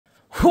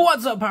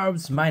What's up,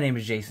 Power-Ups? My name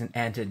is Jason,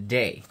 and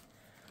today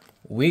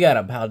we got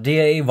a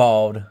Paldea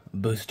Evolved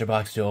booster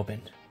box to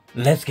open.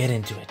 Let's get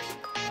into it.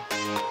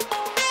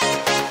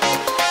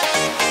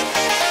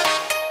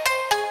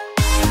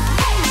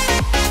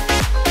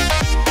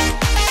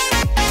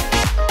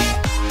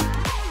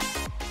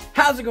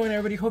 How's it going,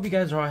 everybody? Hope you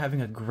guys are all having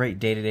a great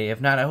day today.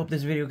 If not, I hope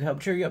this video can help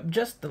cheer you up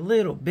just a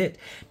little bit.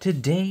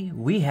 Today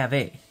we have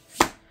a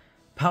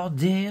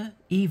Paldea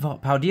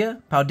Evolved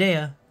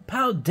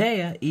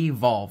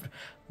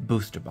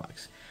booster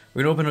box.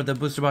 We're gonna open up the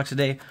booster box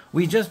today.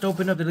 We just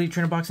opened up the Elite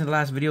Trainer box in the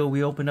last video.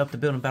 We opened up the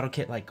Build and Battle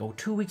Kit like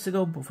 2 weeks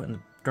ago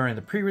during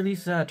the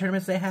pre-release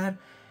tournaments they had.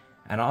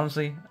 And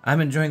honestly,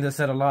 I'm enjoying this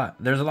set a lot.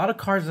 There's a lot of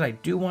cards that I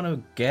do want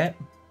to get,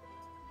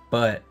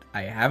 but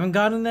I haven't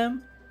gotten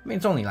them. I mean,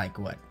 it's only like,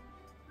 what,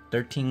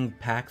 15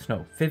 packs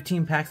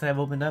that I've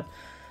opened up.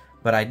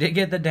 But I did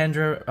get the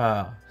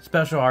Dedenne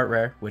special art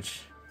rare,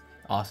 which,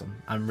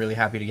 awesome. I'm really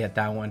happy to get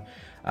that one.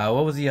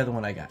 What was the other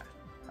one I got?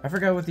 I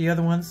forgot what the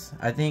other ones.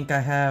 I think I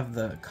have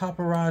the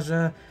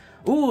Quaquaval.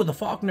 Ooh, the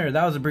Faulkner.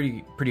 That was a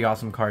pretty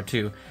awesome card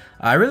too.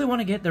 I really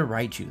want to get the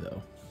Raichu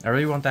though. I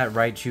really want that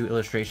Raichu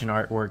illustration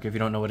artwork. If you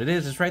don't know what it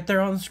is, it's right there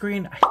on the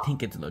screen. I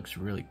think it looks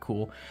really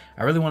cool.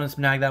 I really want to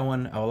snag that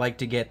one. I would like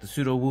to get the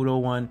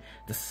Sudowoodo one.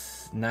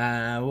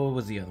 What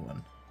was the other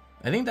one?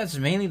 I think that's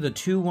mainly the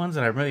two ones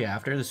that I'm really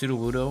after. The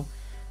Sudowoodo.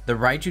 The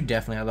Raichu,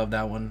 definitely. I love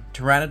that one.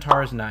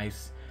 Tyranitar is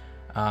nice.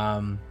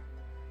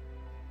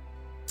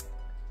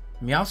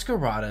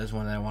 Meowscarada is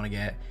one that I want to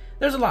get.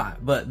 There's a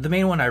lot, but the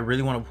main one I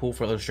really want to pull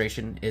for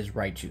illustration is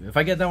Raichu. If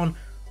I get that one,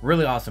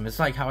 really awesome. It's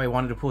like how I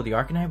wanted to pull the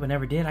Arcanine, but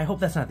never did. I hope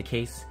that's not the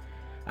case.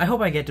 I hope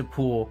I get to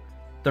pull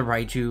the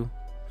Raichu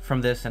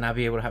from this, and I'll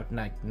be able to have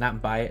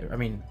not buy it. I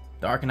mean,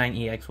 the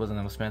Arcanine EX wasn't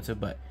that expensive,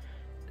 but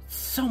it's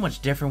so much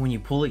different when you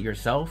pull it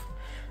yourself.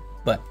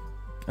 But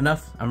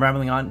enough, I'm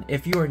rambling on.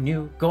 If you are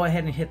new, go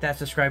ahead and hit that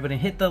subscribe button.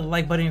 Hit the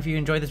like button if you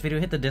enjoyed this video.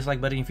 Hit the dislike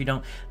button if you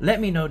don't.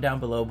 Let me know down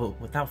below. But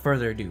without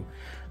further ado,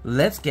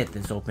 let's get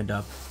this opened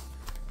up.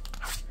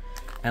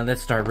 And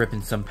let's start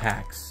ripping some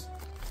packs.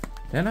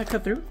 Did I not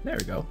cut through? There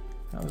we go.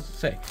 I was to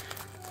say.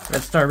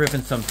 Let's start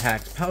ripping some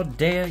packs.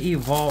 Paldea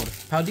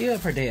Evolved. Paldea.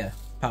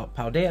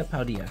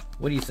 Paldea.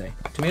 What do you say?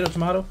 Tomato,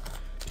 tomato?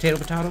 Potato,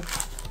 potato?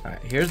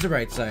 Alright, here's the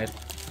right side.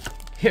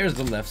 Here's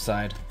the left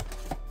side.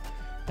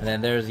 And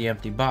then there's the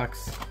empty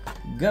box.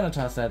 Gonna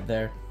toss that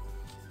there.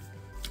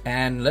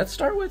 And let's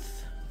start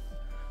with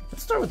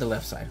the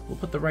left side. We'll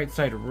put the right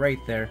side right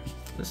there.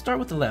 Let's start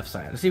with the left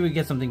side. Let's see if we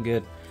get something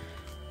good.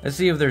 Let's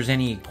see if there's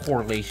any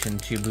correlation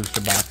to booster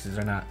boxes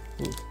or not.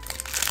 Ooh.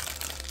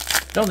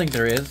 Don't think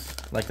there is,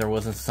 like there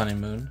was in Sun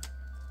and Moon.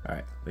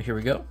 Alright, but here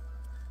we go.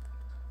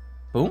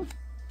 Boom.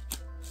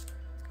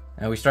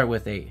 And we start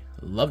with a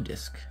Love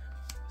Disc,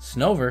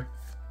 Snover,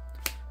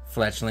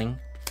 Fletchling,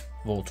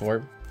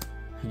 Voltorb,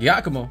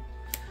 Giacomo,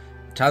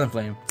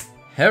 Talonflame,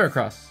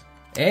 Heracross.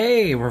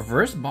 Hey,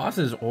 Reverse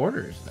Boss's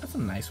Orders. That's a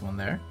nice one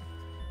there.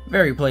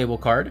 Very playable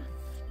card.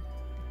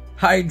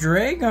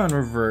 Hydreigon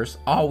Reverse.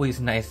 Always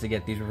nice to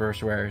get these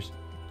reverse rares.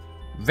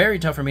 Very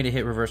tough for me to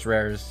hit reverse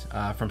rares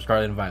from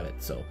Scarlet and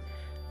Violet. So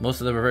most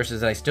of the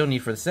reverses that I still need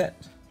for the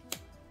set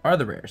are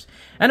the rares.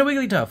 And a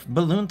Wigglytuff.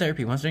 Balloon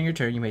Therapy. Once during your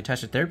turn, you may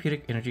attach a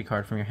therapeutic energy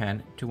card from your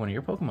hand to one of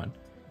your Pokemon.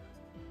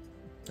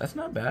 That's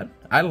not bad.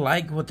 I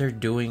like what they're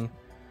doing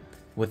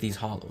with these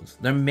holos.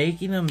 They're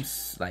making them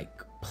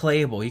like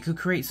playable. You could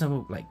create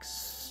some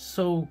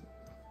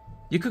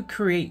you could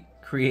create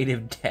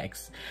creative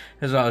decks.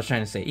 That's what I was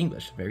trying to say.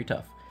 English, very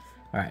tough.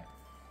 All right,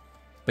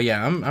 but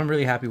yeah, I'm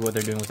really happy with what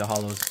they're doing with the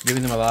holos,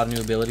 giving them a lot of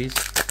new abilities,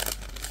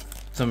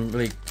 some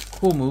really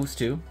cool moves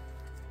too.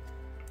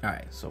 All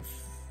right, so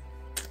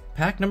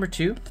pack number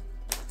 2.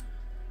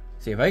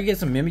 See if I can get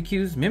some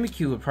Mimikyus.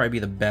 Mimikyu would probably be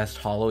the best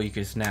holo you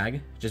could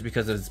snag, just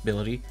because of its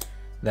ability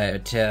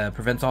that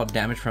prevents all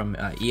damage from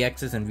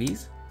EXs and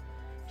Vs.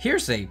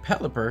 Hearsay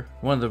Pelipper,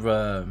 one of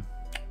the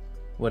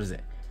what is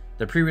it?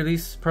 The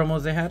pre-release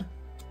promos they had.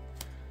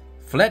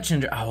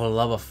 Fletchinder. I would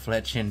love a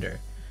Fletchinder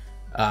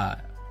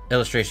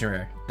illustration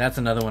rare. That's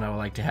another one I would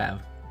like to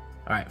have.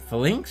 All right,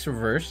 Phalanx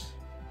Reverse,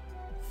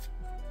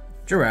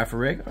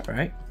 Girafarig. All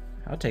right,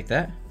 I'll take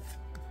that.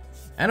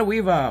 And a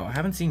Weavile. I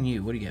haven't seen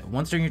you. What do you get?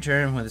 Once during your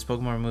turn, when this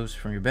Pokemon moves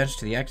from your bench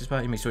to the active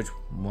spot, you may switch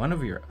one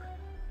of your.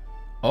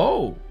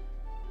 Oh.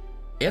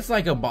 It's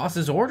like a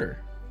boss's order.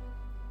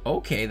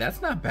 Okay,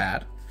 that's not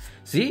bad.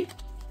 See?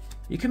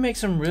 You can make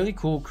some really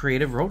cool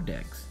creative road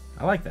decks.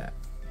 I like that.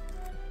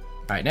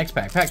 Alright, next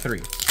pack. Pack 3.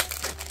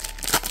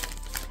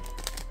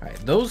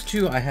 Alright, those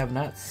two I have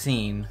not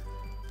seen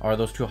are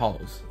those two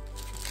holos.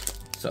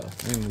 So,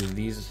 let me move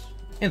these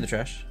in the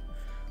trash.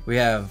 We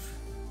have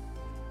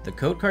the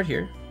code card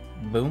here.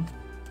 Boom.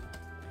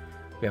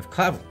 We have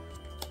Clavel,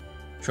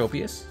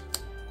 Tropius,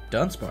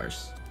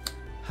 Dunsparce,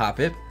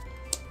 Hoppip,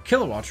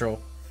 Kilowattrel,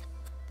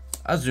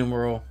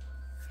 Azumarill,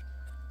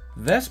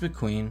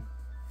 Vespiquen,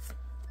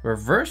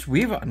 Reverse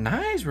Weavile.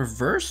 Nice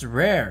reverse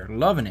rare.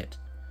 Loving it.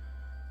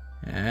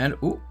 And,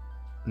 ooh,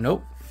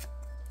 nope.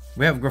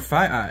 We have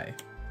Grafaiai,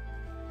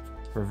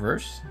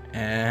 reverse,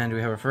 and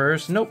we have our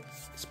first, nope,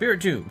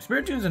 Spiritomb.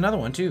 Spiritomb's another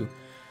one too.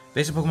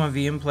 Basic Pokemon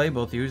V in play,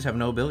 both users have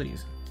no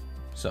abilities.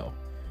 So,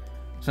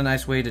 it's a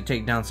nice way to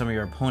take down some of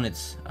your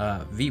opponent's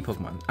V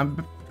Pokemon.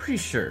 I'm pretty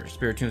sure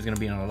Spiritomb is going to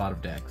be on a lot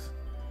of decks.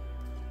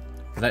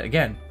 But that,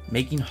 again,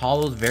 making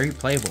holos very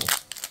playable.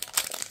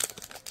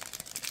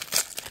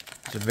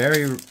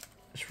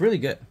 It's really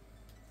good.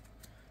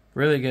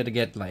 Really good to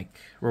get, like,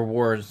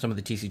 rewards some of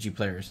the TCG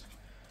players.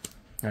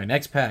 Alright,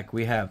 next pack,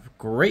 we have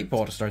Great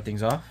Ball to start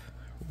things off.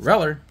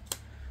 Reller,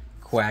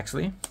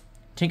 Quaxly,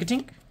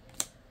 Tinkatink,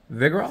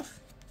 Vigoroth,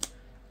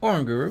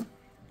 Oranguru,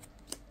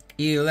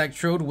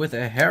 Electrode with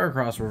a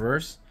Heracross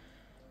reverse,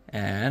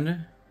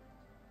 and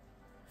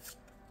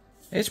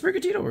a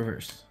Sprigatito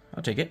reverse.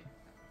 I'll take it.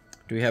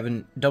 Do we have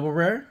a double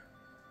rare?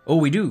 Oh,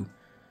 we do.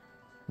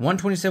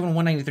 127,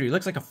 193.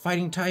 Looks like a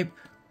fighting type.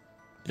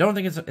 I don't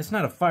think it's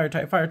not a fire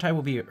type. Fire type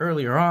will be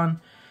earlier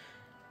on.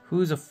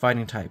 Who's a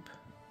fighting type?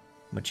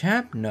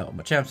 Machamp? No,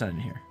 Machamp's not in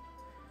here.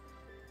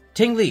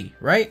 Ting-Lu,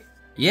 right?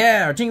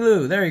 Yeah, or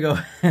Ting-Lu. There you go.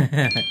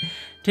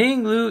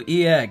 Ting-Lu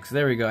EX.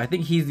 There we go. I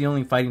think he's the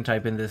only fighting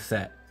type in this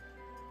set.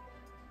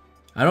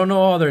 I don't know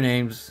all their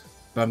names,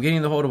 but I'm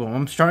getting the hold of them.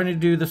 I'm starting to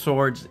do the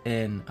swords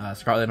in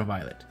Scarlet and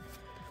Violet.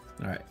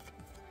 Alright.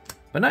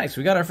 But nice,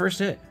 we got our first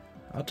hit.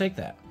 I'll take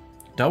that.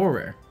 Double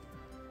rare.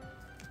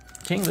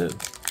 Ting-Lu.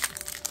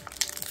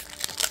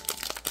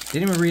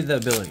 Didn't even read the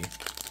ability.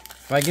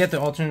 If I get the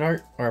alternate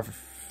art, or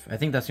if, I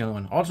think that's the only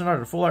one. Alternate art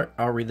or full art,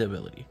 I'll read the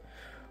ability.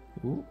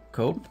 Ooh,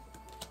 code.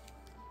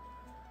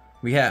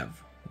 We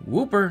have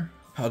Wooper,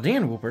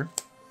 Paldean Wooper,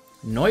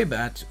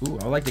 Noibat. Ooh,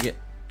 I like to get.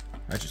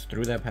 I just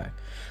threw that pack.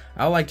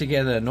 I like to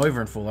get a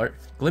Noivern full art.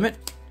 Glimmet,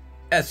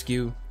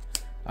 SQ,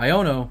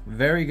 Iono.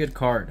 Very good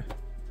card.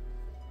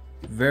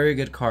 Very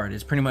good card.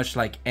 It's pretty much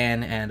like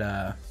N and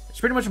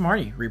it's pretty much a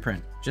Marnie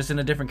reprint, just in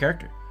a different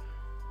character.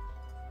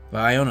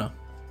 But Iono.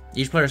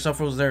 Each player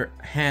shuffles their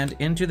hand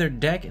into their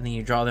deck, and then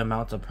you draw the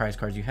amounts of prize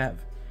cards you have.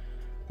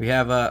 We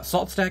have a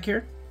Salt Stack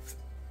here,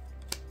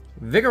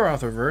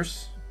 Vigoroth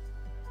reverse,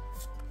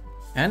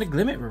 and a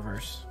Glimmet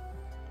reverse,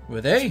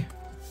 with a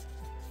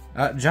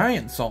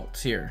Giant Salt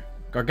here,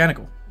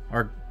 Garganical,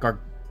 or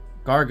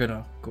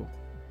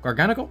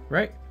Garganical,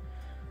 right?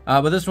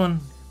 But this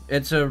one,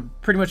 it's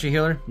pretty much a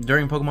healer.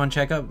 During Pokemon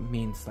checkup,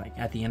 means like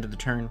at the end of the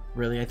turn,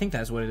 really. I think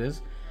that's what it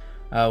is.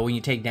 When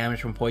you take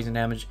damage from poison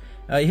damage,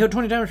 you heal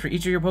 20 damage for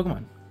each of your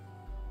Pokemon.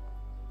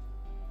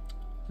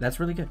 That's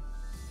really good.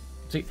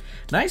 See,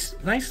 nice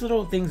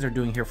little things they're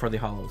doing here for the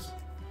holos.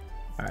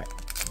 Alright.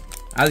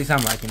 At least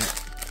I'm liking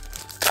it.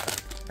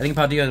 I think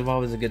Paldea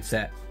Evolved is a good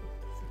set.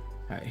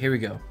 Alright, here we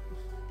go.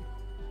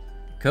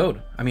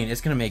 Code. I mean, it's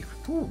going to make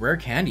rare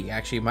candy.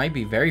 Actually, it might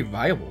be very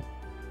viable.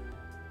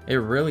 It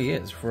really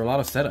is for a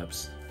lot of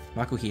setups.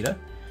 Makuhita,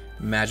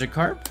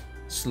 Magikarp,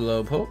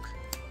 Slowpoke,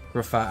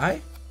 Grafai,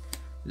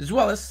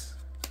 Zweilous,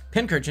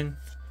 Pincurchin,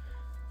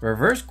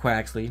 Reverse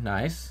Quaxly,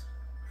 nice.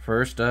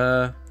 First,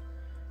 no.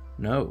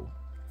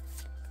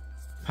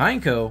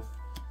 Pineco,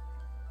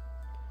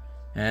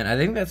 and I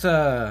think that's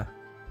a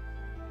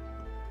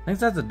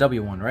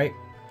W1, right?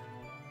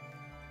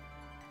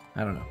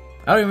 I don't know.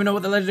 I don't even know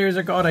what the legendaries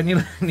are called. I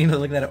need to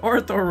look at it.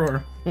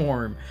 Earthworm.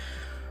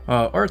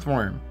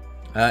 Earthworm.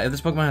 If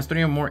this Pokemon has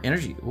 3 or more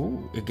energy,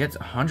 ooh, it gets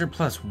 100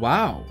 plus.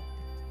 Wow.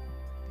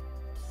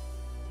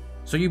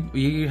 So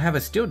you have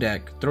a steel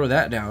deck, throw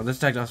that down. This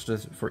deck also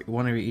does for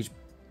one of each.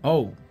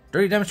 Oh,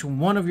 30 damage to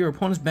one of your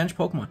opponent's bench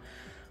Pokemon.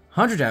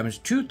 100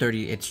 damage,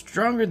 230. It's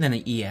stronger than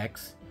an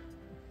EX.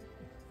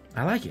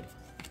 I like it.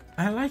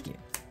 I like it.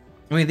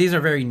 I mean, these are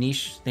very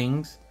niche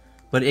things,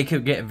 but it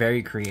could get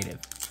very creative.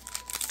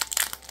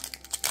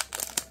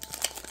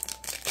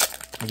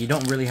 You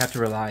don't really have to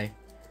rely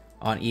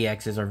on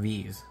EXs or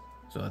Vs.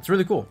 So it's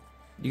really cool.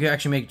 You can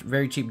actually make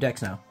very cheap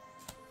decks now.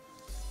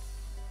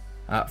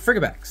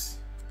 Frigibax,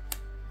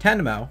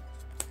 Tandemao,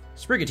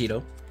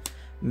 Sprigatito,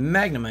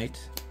 Magnemite,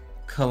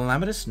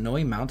 Calamitous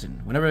Snowy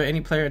Mountain. Whenever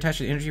any player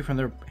attaches energy from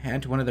their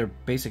hand to one of their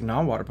basic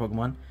non-water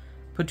Pokemon,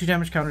 put 2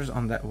 damage counters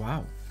on that.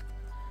 Wow.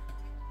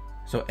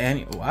 So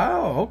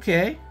wow,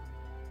 okay.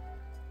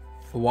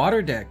 A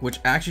water deck, which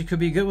actually could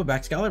be good with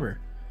Excalibur.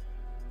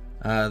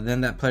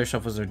 Then that player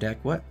shuffles their deck.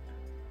 What?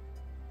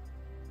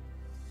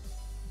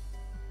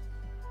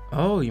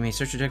 Oh, you may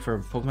search your deck for a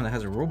Pokemon that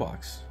has a rule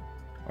box.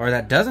 Or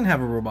that doesn't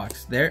have a rule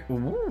box. There.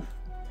 Woo.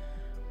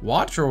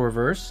 Watchroll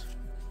reverse.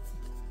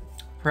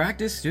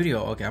 Practice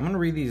Studio. Okay, I'm going to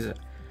read these.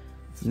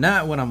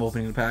 Not when I'm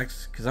opening the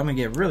packs, because I'm going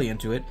to get really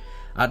into it.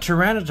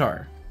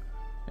 Tyranitar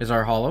is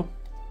our holo.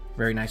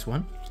 Very nice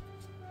one.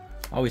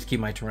 Always keep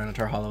my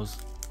Tyranitar holos.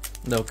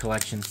 Little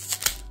collection.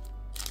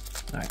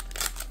 Alright.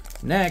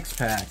 Next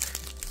pack.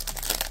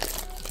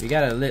 We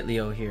got a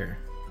Litleo here.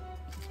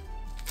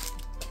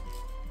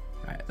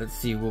 Alright, let's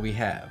see what we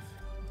have.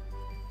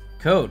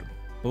 Code.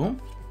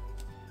 Boom.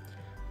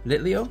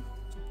 Litleo.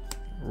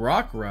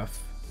 Rockruff.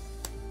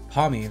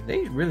 Palmy.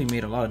 They really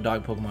made a lot of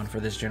dog Pokemon for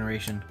this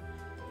generation.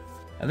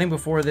 I think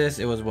before this,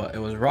 it was what? It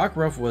was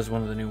Rockruff was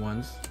one of the new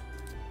ones.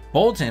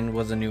 Bolton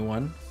was a new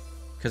one.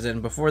 Because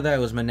then before that,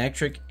 it was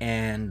Manectric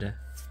and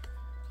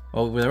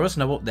Oh, there was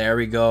Snubble. There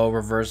we go.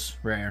 Reverse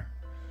rare.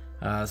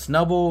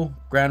 Snubble,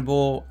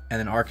 Granbull, and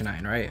then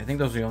Arcanine, right? I think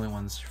those are the only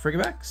ones.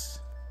 Frigibax.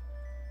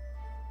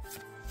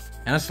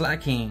 And a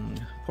Slacking.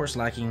 Poor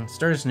Slacking.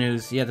 Stern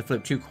Snooze. You have to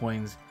flip 2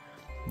 coins.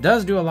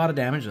 Does do a lot of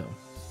damage though.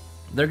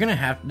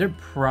 They're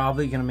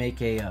probably gonna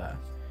make a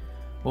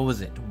what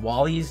was it?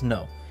 Wally's?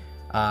 No.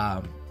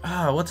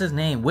 What's his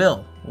name?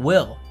 Will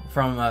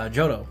from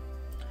Johto.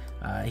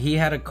 He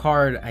had a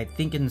card, I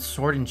think, in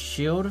Sword and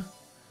Shield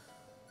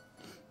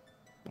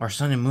or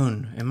Sun and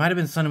Moon. It might have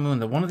been Sun and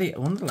Moon. One of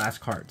the last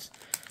cards.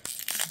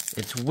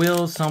 It's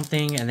Will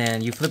something, and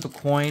then you flip a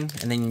coin,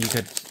 and then you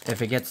could,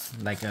 if it gets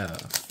like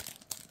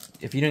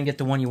if you didn't get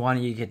the one you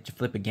wanted, you get to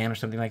flip again or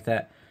something like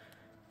that.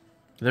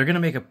 They're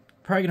gonna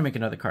probably gonna make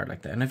another card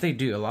like that, and if they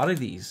do, a lot of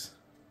these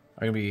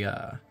are gonna be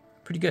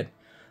pretty good.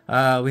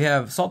 We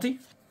have Salty,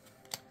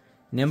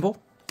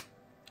 Nimble,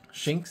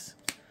 Shinx,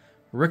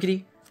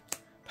 Rookity,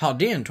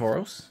 Paldea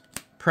Tauros,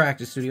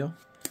 Practice Studio,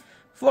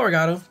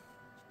 Florigato,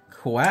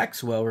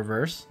 Quaquaval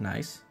reverse,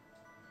 nice,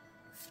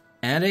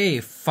 and a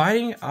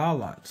Fighting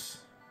Owlette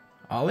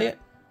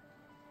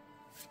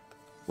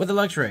with a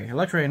Luxray.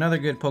 Luxray, another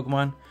good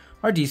Pokemon,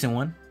 or decent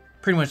one.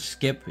 Pretty much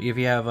skip if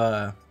you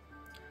have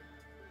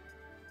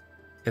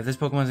if this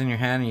Pokemon's in your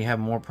hand and you have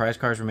more prize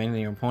cards remaining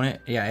than your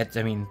opponent. Yeah,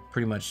 I mean,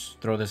 pretty much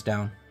throw this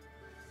down.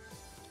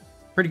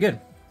 Pretty good.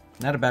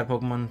 Not a bad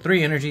Pokemon.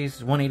 3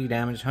 energies, 180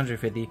 damage,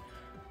 150.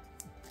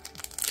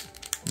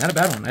 Not a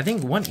bad one. I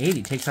think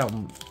 180 takes out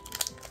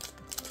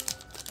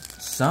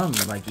some,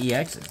 like,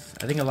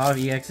 EXs. I think a lot of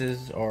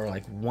EXs are,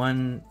 like,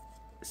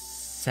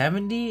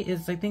 170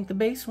 is, I think, the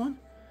base one.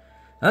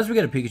 Unless we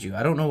get a Pikachu.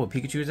 I don't know what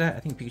Pikachu is at. I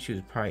think Pikachu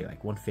is probably,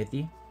 like,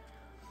 150.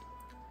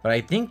 But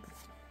I think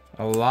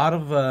a lot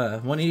of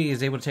 180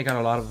 is able to take out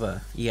a lot of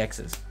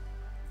EXs.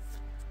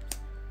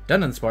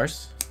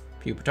 Dunsparce,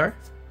 Pupitar,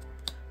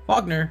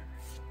 Faulkner.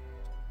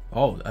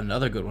 Oh,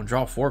 another good one.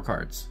 Draw 4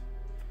 cards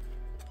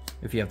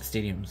if you have the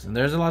stadiums, and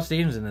there's a lot of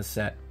stadiums in this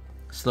set.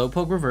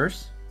 Slowpoke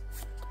reverse,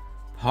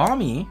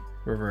 Palmy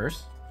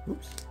reverse.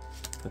 Oops,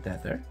 put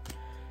that there.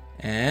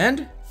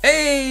 And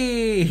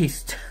hey,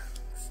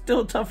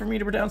 still tough for me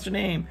to pronounce your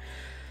name.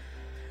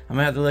 I'm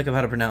gonna have to look up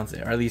how to pronounce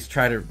it, or at least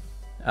try to.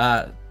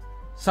 I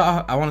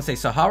want to say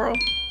Saharo,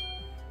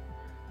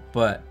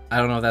 but I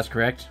don't know if that's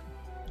correct.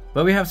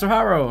 But we have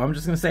Saharo. I'm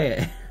just gonna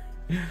say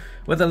it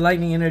with a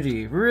lightning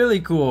energy.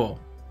 Really cool.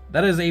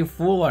 That is a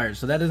full art,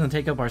 so that doesn't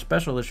take up our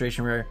special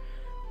illustration rare.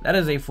 That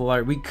is a full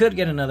art. We could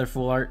get another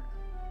full art,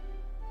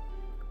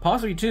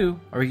 possibly 2,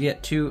 or we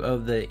get 2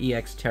 of the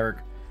EX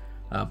Tera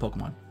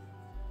Pokemon.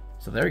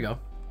 So there we go. All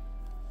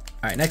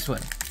right, next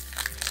one.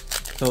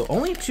 So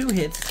only 2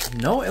 hits,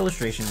 no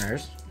illustration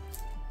rares.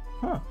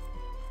 Huh.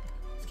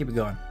 Let's keep it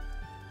going.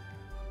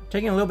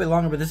 Taking a little bit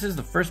longer, but this is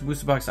the first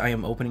booster box I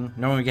am opening.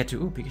 Normally we get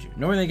to Pikachu.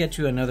 Normally I get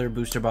to another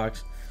booster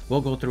box.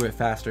 We'll go through it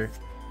faster.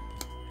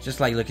 Just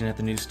like looking at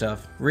the new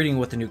stuff, reading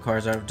what the new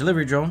cards are.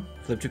 Delivery Drone,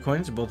 flip 2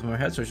 coins, both of them are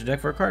head, search your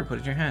deck for a card, put it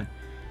in your hand.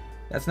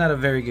 That's not a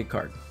very good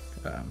card.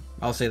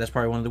 I'll say that's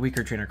probably one of the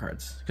weaker trainer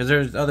cards, because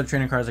there's other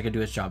trainer cards that could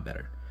do its job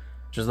better.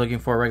 Just looking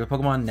for a regular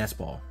Pokemon, Nest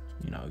Ball.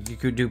 You know, you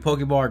could do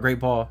Pokeball or Great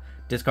Ball,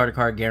 discard a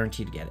card,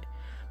 guaranteed to get it.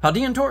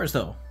 Paldea Tauros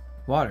though,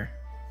 water.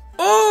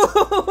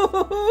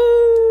 Oh!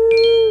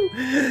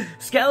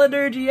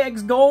 Skeledirge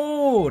EX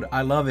Gold!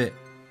 I love it.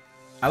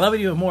 I love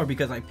it even more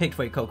because I picked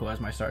Fuecoco as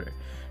my starter.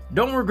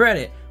 Don't regret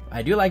it.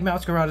 I do like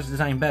Meowscarada's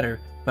design better,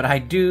 but I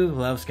do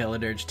love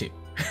Skeledirge too.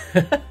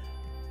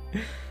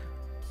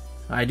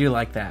 I do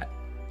like that.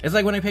 It's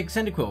like when I picked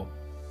Cyndaquil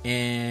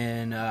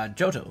in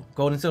Johto,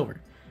 Gold and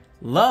Silver.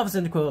 Love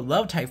Cyndaquil,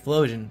 love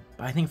Typhlosion,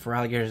 but I think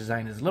Feraligatre's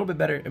design is a little bit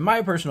better, in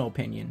my personal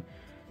opinion.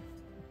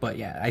 But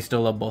yeah, I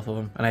still love both of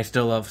them, and I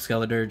still love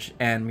Skeledirge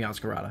and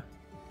Meowscarada.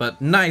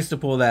 But nice to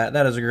pull that.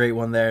 That is a great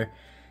one there.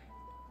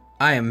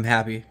 I am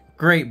happy.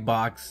 Great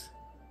box.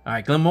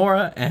 Alright,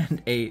 Glimmora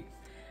and 8.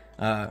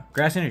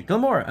 Grass Energy.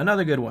 Glimmora,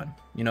 another good one.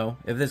 You know,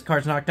 if this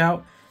card's knocked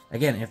out,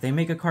 again, if they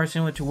make a card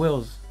similar to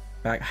Will's,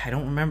 back, I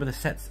don't remember the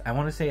sets. I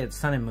want to say it's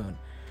Sun and Moon.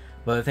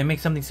 But if they make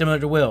something similar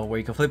to Will, where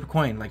you can flip a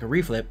coin, like a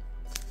reflip,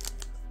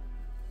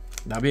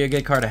 that'll be a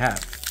good card to have.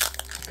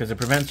 Because it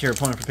prevents your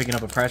opponent from picking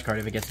up a prize card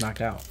if it gets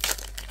knocked out.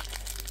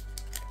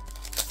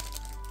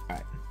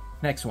 Alright,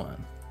 next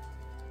one.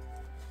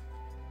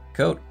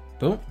 Code.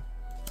 Boom.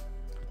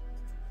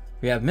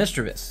 We have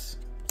Mischievous,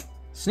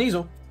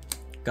 Sneasel,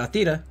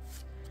 Gothita,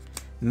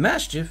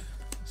 Mischief,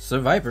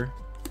 Survivor,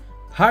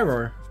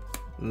 Pyroar,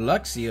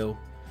 Luxio,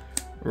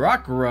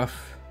 Rockruff.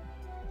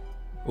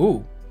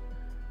 Ooh.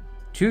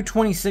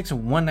 226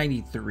 and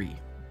 193.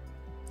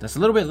 That's a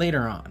little bit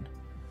later on.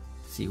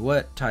 Let's see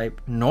what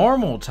type.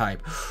 Normal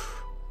type.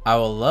 I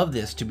will love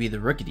this to be the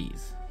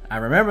Rookies. I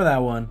remember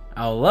that one.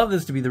 I will love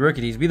this to be the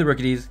Rookies. Be the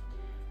Rookies.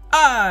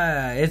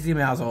 Ah, it's the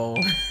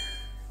Meowscarada.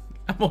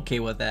 I'm okay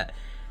with that.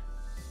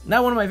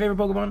 Not one of my favorite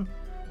Pokemon,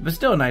 but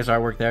still a nice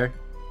artwork there.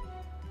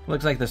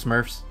 Looks like the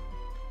Smurfs.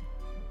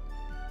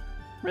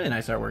 Really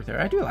nice artwork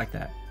there. I do like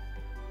that.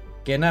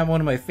 Again, not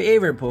one of my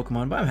favorite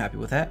Pokemon, but I'm happy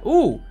with that.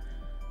 Ooh!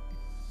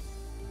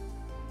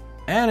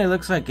 And it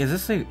looks like, is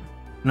this a...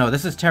 No,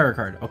 this is Tera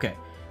card. Okay.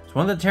 It's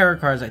one of the Tera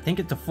cards. I think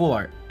it's a full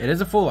art. It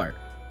is a full art.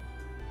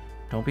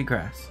 Don't be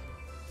crass.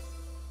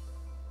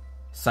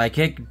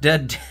 Psychic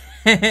Dedenne.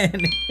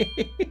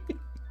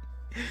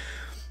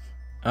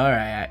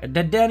 Alright.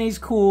 Dedenne's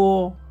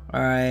cool.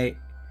 Alright.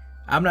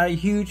 I'm not a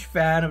huge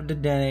fan of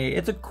Dedenne.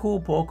 It's a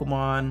cool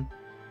Pokemon.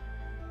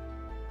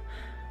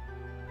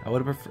 I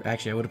would have preferred...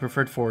 Actually, I would have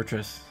preferred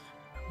Forretress.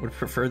 I would have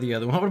preferred the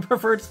other one. I would have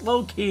preferred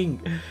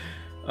Slowking.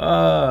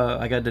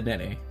 I got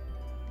Dedenne.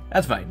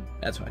 That's fine.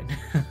 That's fine.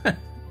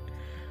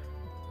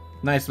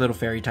 Nice little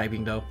fairy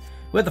typing though.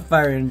 With the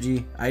fire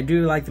energy, I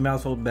do like the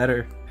Meowscarada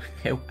better.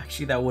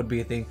 Actually, that would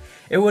be a thing.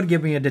 It would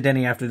give me a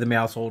Dedenne after the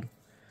Meowscarada.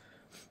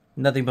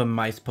 Nothing but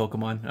mice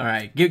Pokemon.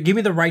 Alright, give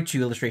me the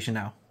Raichu illustration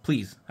now.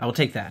 Please. I will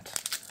take that.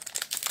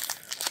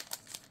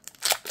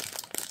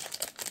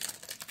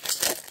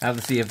 I have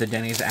to see if the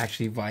Dedenne is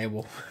actually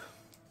viable.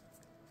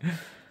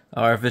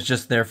 Or if it's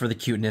just there for the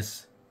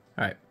cuteness.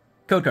 Alright,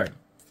 code card.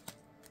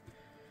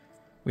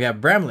 We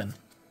have Bramblin,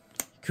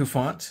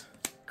 Cufant,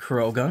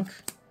 Krogunk,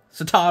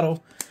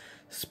 Satotl,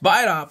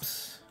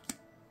 Spidops,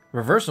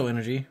 Reversal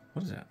Energy.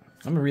 What is that?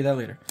 I'm going to read that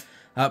later.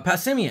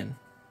 Passimian,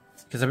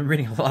 because I've been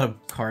reading a lot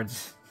of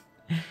cards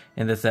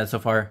in this set so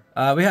far.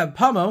 We have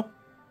Pomo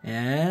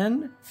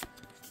and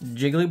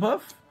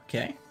Jigglypuff.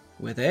 Okay,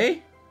 with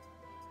a...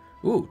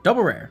 Ooh,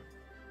 double rare.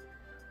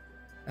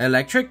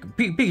 Electric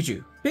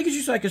Pikachu.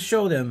 Pikachu, so I could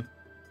show them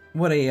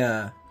what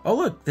a... Oh,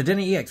 look, the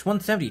Dedenne EX,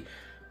 170.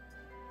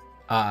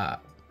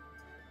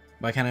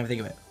 Why can't I even think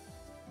of it?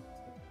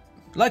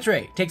 Let's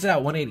Ray takes it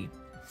out, 180.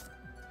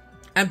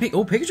 And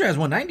Pikachu has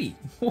 190.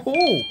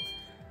 Whoa!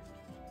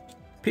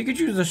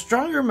 Pikachu is a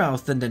stronger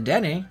mouse than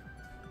Dedenne.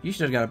 You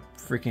should have got a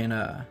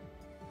freaking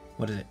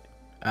what is it?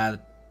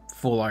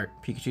 Full art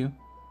Pikachu.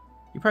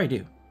 You probably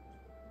do.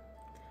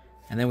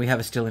 And then we have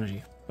a Still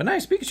Energy. But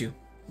nice Pikachu.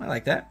 I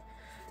like that.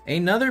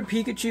 Another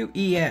Pikachu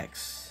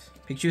EX.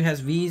 Pikachu has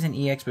V's and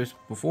EX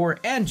before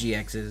and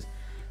GX's.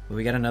 But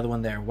we got another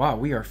one there. Wow,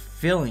 we are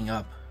filling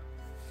up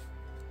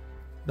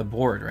the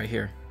board right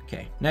here.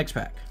 Okay, next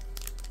pack.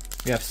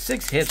 We have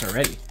 6 hits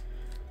already.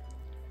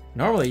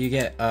 Normally you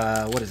get,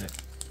 what is it?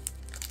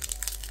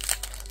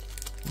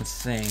 It's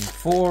saying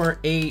 4,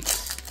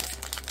 8,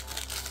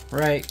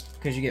 right?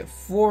 Because you get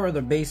 4 of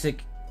the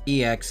basic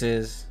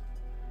EXs.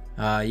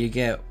 You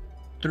get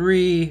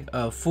 3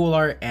 full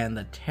art and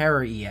the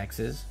Tera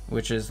EXs,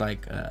 which is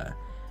like,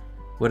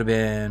 would have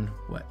been,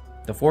 what?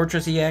 The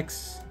Forretress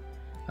EX,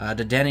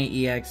 the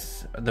Dedenne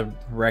EX, the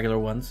regular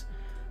ones.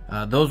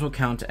 Those will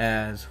count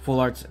as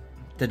full arts.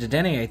 The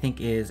Dedenne, I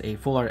think, is a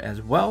full art as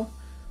well.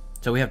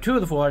 So we have 2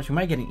 of the full arts. We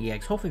might get an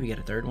EX. Hopefully we get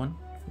a 3rd one.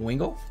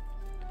 Wingull,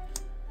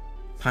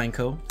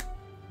 Pineco,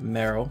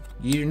 Meryl.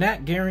 You're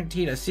not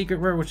guaranteed a secret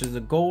rare, which is a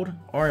gold,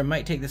 or it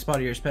might take the spot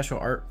of your special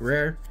art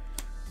rare.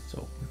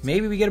 So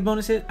maybe we get a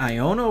bonus hit.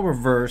 Iono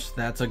reverse.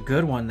 That's a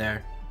good one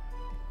there.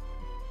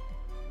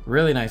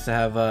 Really nice to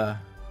have a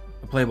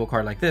playable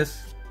card like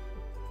this.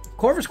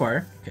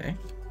 Corvisquire. Okay.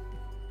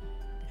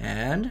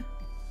 And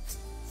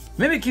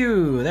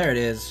Mimikyu. There it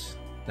is.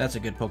 That's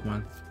a good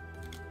Pokemon.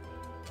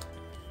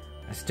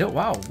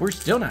 Wow, we're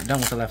still not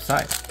done with the left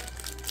side.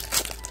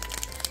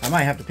 I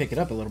might have to pick it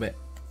up a little bit.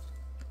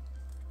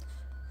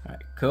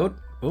 Alright, code.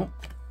 Boom.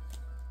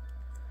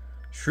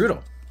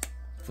 Shroodle.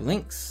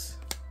 Flinks.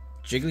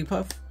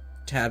 Jigglypuff.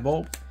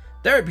 Tadbulb.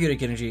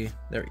 Therapeutic Energy.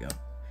 There we go.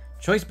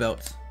 Choice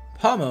Belts.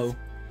 Pomo.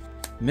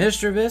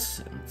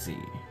 Mischievous. Let's see.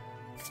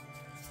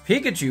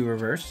 Pikachu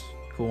reverse.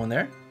 Cool one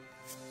there.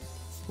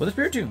 With a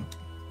Spiritomb.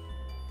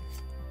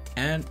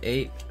 And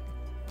a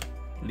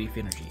Leaf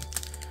Energy.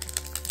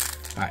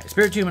 Alright,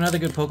 Spiritomb, another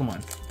good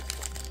Pokemon.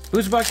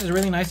 Booster Box is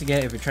really nice to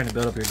get if you're trying to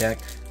build up your deck.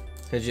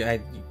 Because you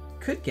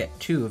could get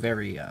 2 of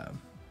every,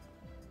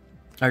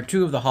 or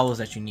 2 of the holos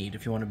that you need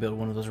if you want to build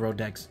one of those road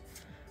decks.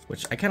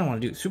 Which I kind of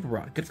want to do. Super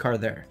Rod, good card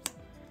there.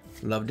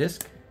 Love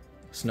Disc,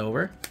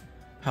 Snover,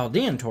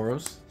 Paldean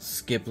Tauros,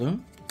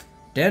 Skiploom,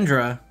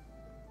 Dendra.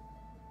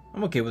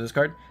 I'm okay with this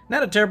card.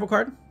 Not a terrible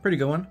card, pretty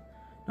good one.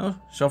 No,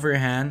 shuffle your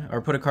hand,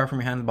 or put a card from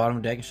your hand at the bottom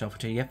of the deck and shuffle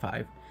till you get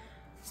 5.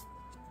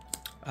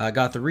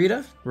 Got the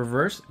Rita,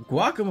 reverse,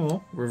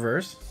 Guacamole,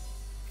 reverse,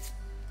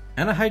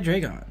 and a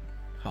Hydreigon,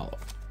 holo.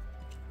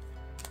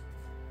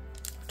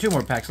 2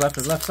 more packs left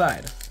of the left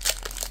side.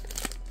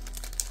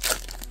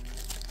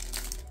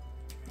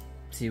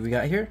 See what we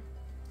got here?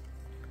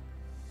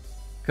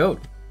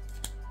 Code.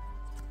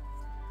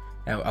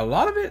 Now, a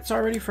lot of it's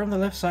already from the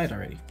left side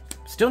already.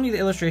 Still need the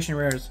illustration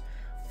rares.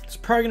 It's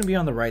probably going to be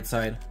on the right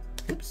side.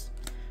 Oops.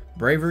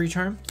 Bravery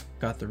Charm.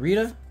 Got the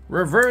Rita,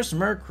 reverse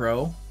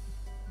Murkrow,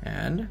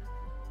 and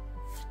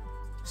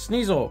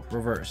Sneasel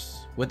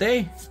reverse with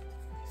a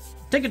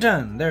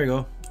Tinkaton. There you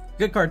go.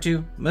 Good card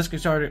too.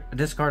 Discard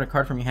a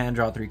card from your hand,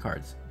 draw 3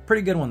 cards.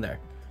 Pretty good one there.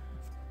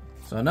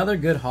 So another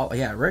good haul.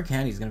 Yeah, rare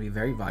candy is going to be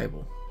very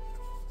viable.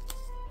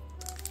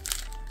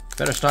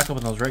 Better stock up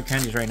on those rare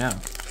candies right now.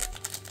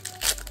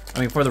 I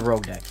mean, for the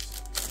rogue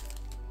decks.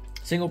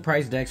 Single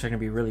price decks are going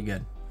to be really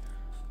good.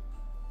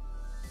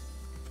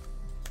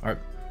 Alright.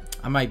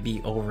 I might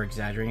be over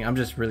exaggerating. I'm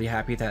just really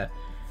happy that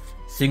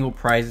single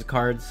prize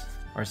cards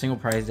or single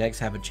prize decks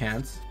have a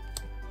chance.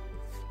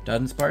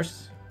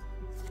 Dunsparce,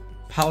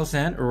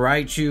 Palossand,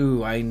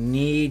 Raichu, I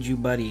need you,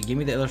 buddy. Give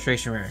me the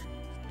illustration rare.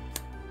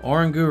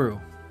 Oranguru,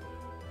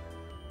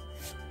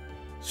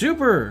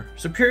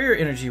 Superior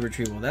Energy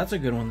Retrieval. That's a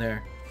good one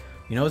there.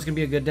 You know it's gonna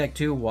be a good deck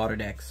too. Water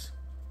decks.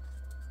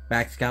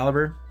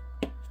 Excalibur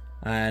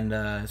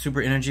and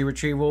Super Energy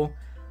Retrieval.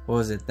 What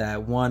was it?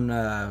 That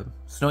one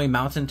Snowy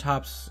Mountain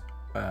Tops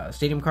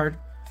Stadium card.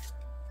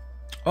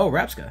 Oh,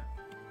 Rapska.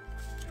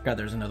 Forgot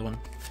there's another one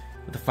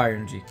with the Fire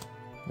Energy.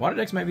 Water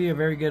decks might be a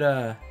very good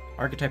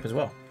archetype as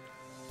well.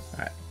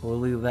 Alright, we'll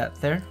leave that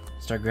there.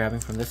 Start grabbing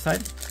from this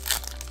side.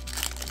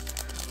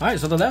 Alright,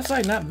 so the left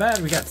side, not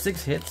bad. We got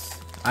 6 hits.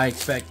 I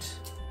expect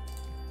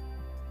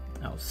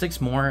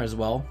 6 more as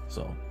well.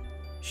 So,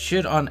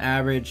 should on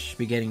average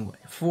be getting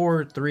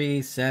 4,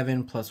 3,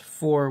 7 plus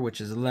 4,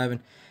 which is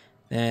 11.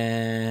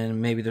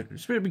 Then maybe they're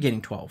be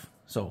getting 12.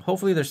 So,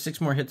 hopefully there's 6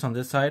 more hits on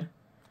this side.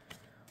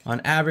 On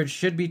average,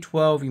 should be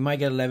 12. You might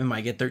get 11,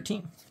 might get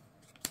 13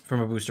 from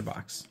a booster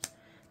box.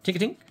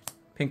 Tinkatink,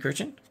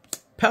 Pincurchin,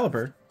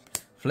 Pelipper,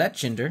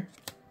 Fletchinder,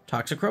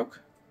 Toxicroak.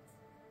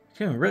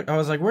 I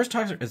was like, where's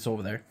Toxic? It's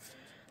over there.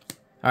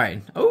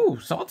 Alright. Oh,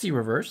 Salty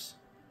Reverse.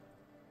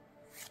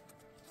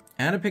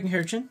 And a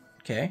Pincurchin.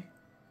 Okay.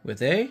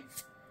 With a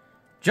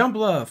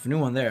Jumpluff. New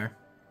one there.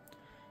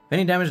 If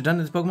any damage done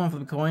to this Pokemon,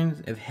 flip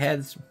coins. If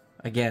heads,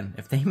 again,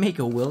 if they make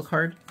a will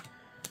card,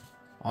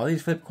 all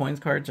these flip coins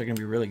cards are going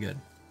to be really good.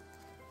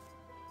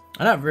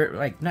 Not very,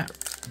 like, not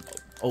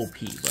OP,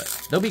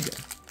 but they'll be good.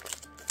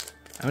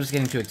 I'm just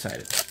getting too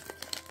excited.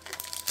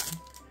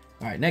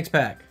 Alright, next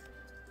pack.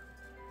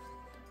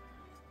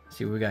 Let's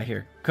see what we got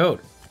here. Code.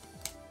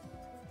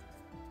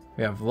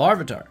 We have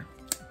Larvitar,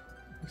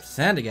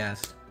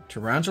 Sandygast,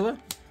 Tarantula,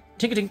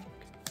 Tinkatink,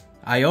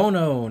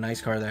 Iono,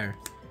 nice card there.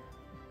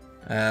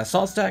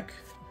 Saltstack,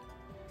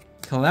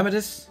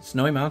 Calamitous,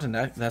 Snowy Mountain,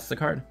 that's the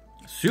card.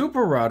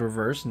 Super Rod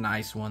Reverse,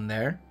 nice one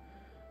there.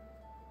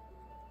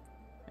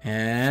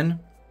 And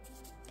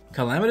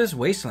Calamitous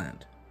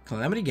Wasteland,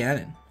 Calamity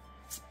Ganon.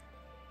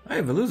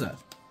 Hey, Veluza.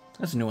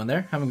 That's a new one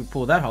there. Haven't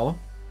pulled that holo.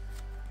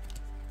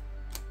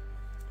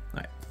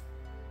 Alright.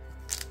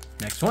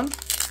 Next one.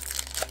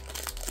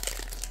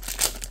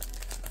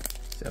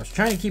 So I was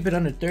trying to keep it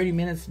under 30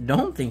 minutes.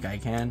 Don't think I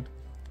can.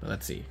 But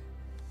let's see.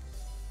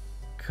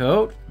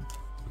 Code.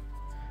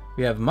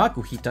 We have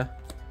Makuhita,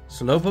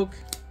 Slowpoke,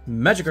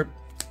 Magikarp,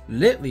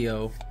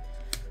 Litleo,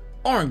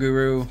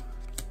 Oranguru,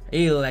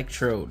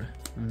 Electrode,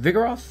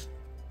 Vigoroth,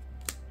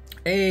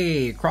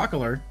 a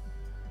Crocodile,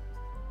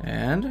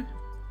 and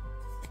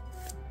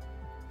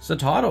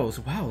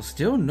Satatos. Wow,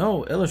 still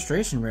no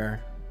illustration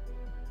rare.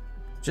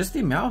 Just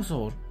the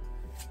Mousehold.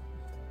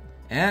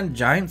 And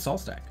Giant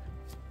Salt Stack.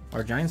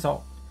 Or Giant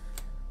Salt.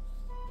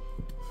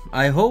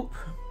 I hope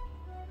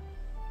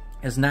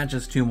it's not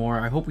just 2 more.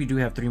 I hope we do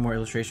have 3 more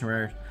illustration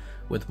rares,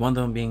 with one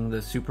of them being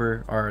the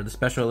super or the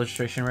special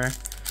illustration rare.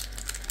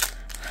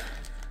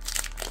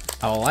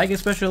 I will like a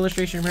special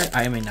illustration rare.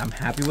 I mean, I'm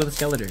happy with a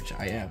Skeledirge.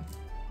 I am.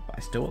 But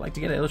I still would like to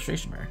get an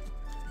illustration rare.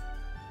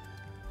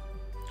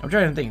 I'm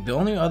trying to think. The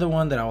only other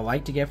one that I would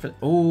like to get for...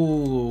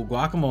 Oh,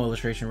 Guacamole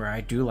illustration rare.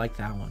 I do like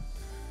that one.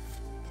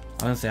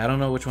 Honestly, I don't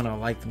know which one I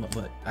like,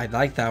 but I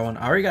like that one.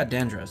 I already got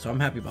Dendra, so I'm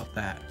happy about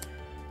that.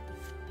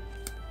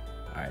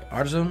 Alright,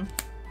 Artisan,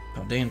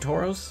 Paldea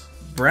Tauros,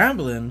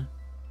 Bramblin.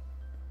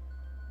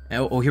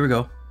 Oh, here we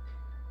go.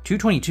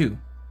 222.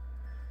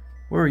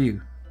 Where are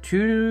you?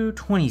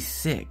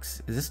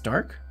 226. Is this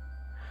dark?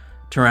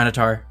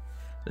 Tyranitar.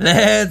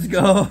 Let's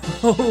go!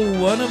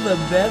 One of the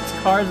best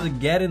cards to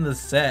get in the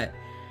set.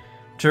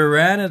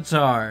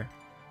 Tyranitar.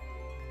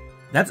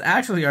 That's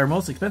actually our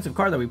most expensive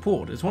card that we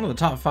pulled. It's one of the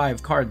top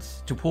 5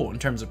 cards to pull in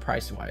terms of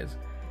price-wise.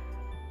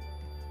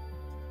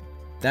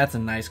 That's a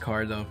nice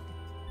card, though.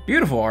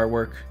 Beautiful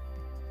artwork.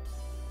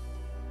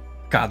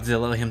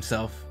 Godzilla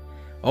himself.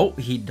 Oh,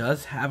 he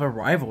does have a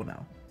rival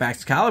now.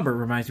 Excalibur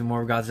reminds me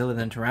more of Godzilla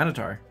than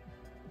Tyranitar.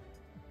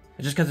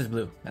 It's just because it's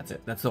blue. That's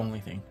it. That's the only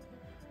thing.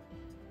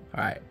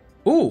 Alright.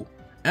 Ooh!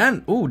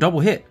 And, ooh,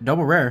 double hit.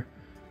 Double rare.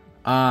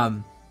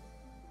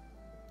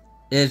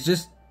 It's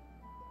just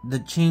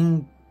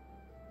the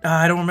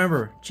I don't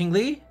remember.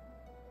 Ching-Li?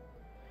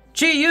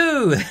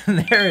 Chi-Yu!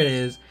 There it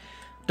is.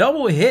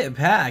 Double hit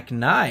pack.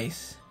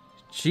 Nice.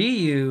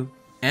 Chi-Yu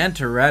and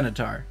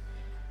Tyranitar.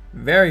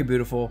 Very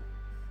beautiful.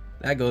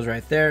 That goes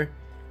right there.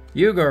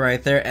 You go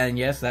right there. And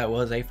yes, that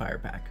was a fire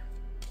pack.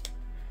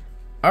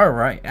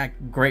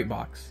 Alright. Great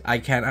box. I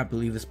cannot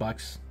believe this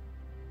box.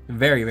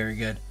 Very, very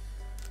good.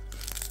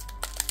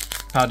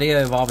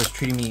 Paldea Evolved is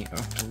treating me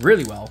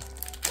really well.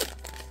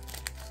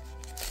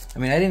 I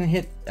mean, I didn't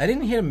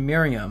hit a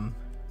Miriam,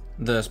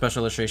 the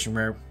special illustration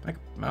rare.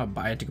 I'll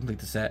buy it to complete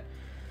the set.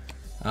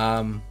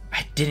 I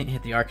didn't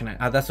hit the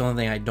Arcanine. That's the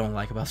only thing I don't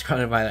like about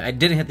Scarlet Violet. I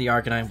didn't hit the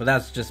Arcanine, but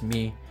that's just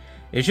me.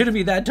 It shouldn't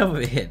be that tough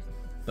of a hit,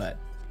 but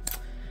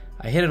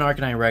I hit an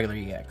Arcanine regular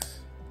EX.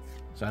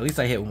 So at least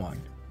I hit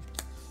one.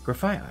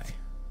 Grafaiai.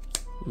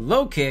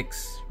 Low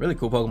Kicks, really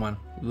cool Pokemon.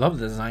 Love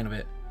the design of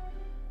it.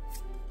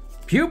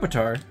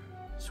 Pupitar,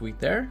 sweet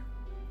there.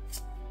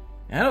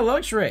 And a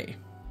Luxray.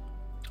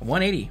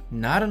 180,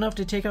 not enough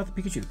to take out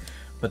the Pikachu.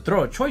 But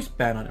throw a Choice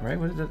Band on it, right?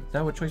 What is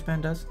that what Choice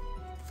Band does?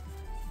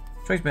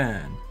 Choice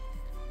Band.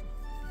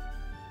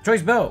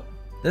 Choice Belt.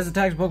 This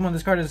attacks Pokemon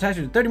this card is attached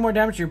to 30 more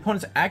damage to your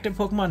opponent's active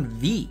Pokemon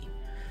V.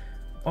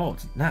 Oh,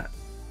 it's not.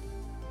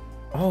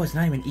 Oh, it's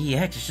not even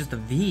EX, it's just a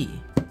V.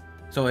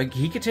 So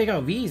he could take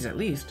out Vs at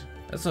least.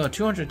 That's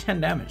 210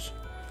 damage.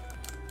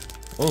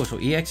 Oh, so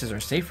EXs are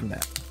safe from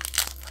that.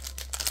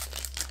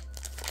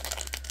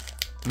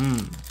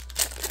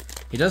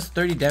 He does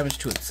 30 damage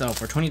to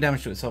itself, or 20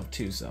 damage to itself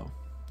too, so.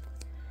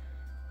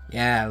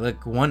 Yeah,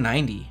 look,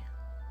 190.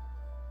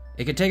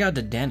 It could take out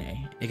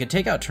Dedenne. It could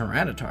take out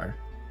Tyranitar.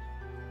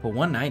 But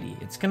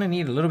 190, it's gonna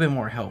need a little bit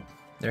more help.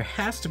 There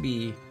has to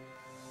be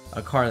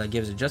a card that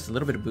gives it just a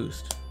little bit of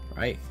boost,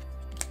 right?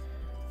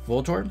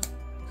 Voltorb,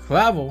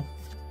 Quaquaval,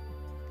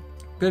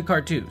 good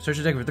card too. Search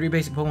your deck for 3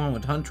 basic Pokemon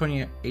with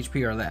 120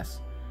 HP or less.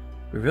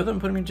 Reveal them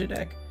and put them into your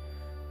deck.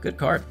 Good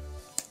card.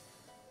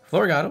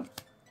 Floragato,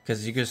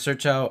 because you can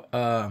search out,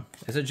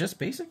 is it just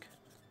basic?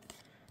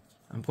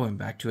 I'm going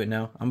back to it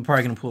now. I'm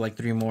probably gonna pull like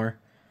 3 more.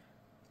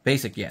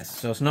 Basic, yes.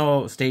 So it's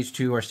no stage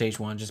 2 or stage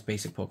 1, just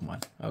basic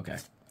Pokemon. Okay.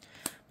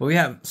 But we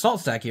have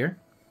Salt Stack here.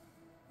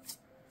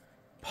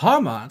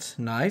 Pawmot,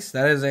 nice.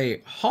 That is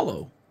a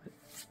holo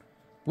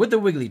with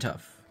the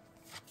Wigglytuff.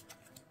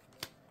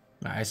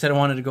 Right, I said I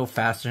wanted to go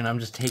faster, and I'm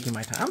just taking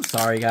my time. I'm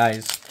sorry,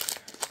 guys.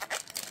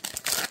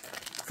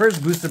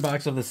 First booster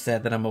box of the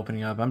set that I'm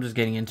opening up. I'm just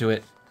getting into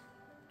it.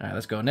 All right,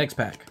 let's go. Next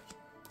pack.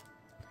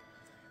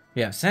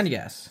 We have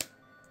Sandygast,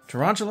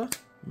 Tarantula,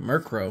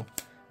 Murkrow,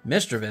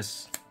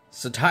 Mischievous,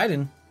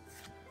 Satidon,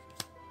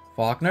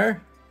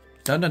 Faulkner,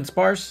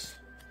 Dunsparce.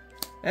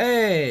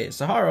 Hey,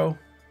 Saharo.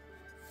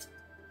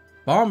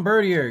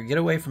 Bombirdier, get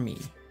away from me.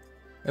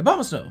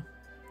 Abomasnow.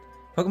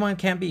 Pokemon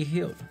can't be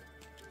healed.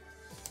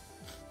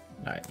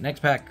 Alright,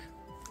 next pack.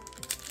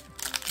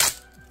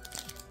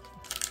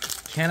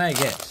 Can I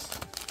get?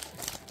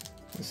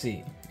 Let's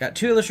see. Got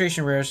 2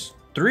 illustration rares,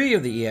 3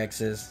 of the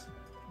EXs.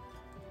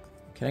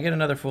 Can I get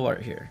another full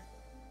art here?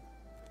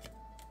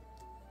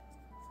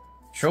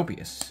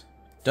 Tropius,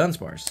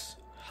 Dunsparce,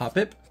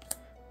 Hoppip,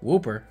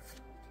 Wooper,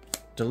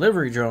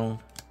 Delivery Drone,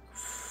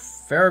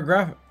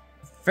 Farragraph.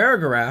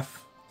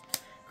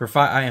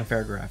 I am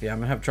Farragraph. Yeah, I'm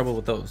gonna have trouble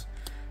with those.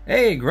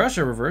 Hey,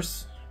 Grusha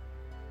reverse.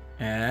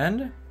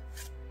 And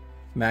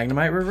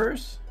Magnemite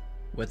reverse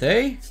with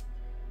a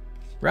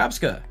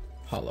Rapska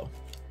holo.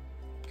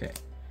 Okay.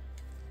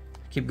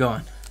 Keep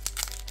going.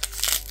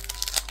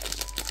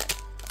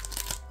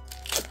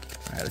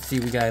 Alright, let's see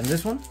what we got in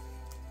this one.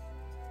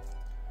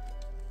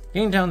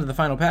 Getting down to the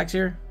final packs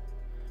here.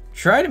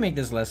 Try to make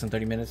this less than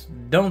 30 minutes.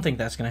 Don't think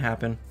that's gonna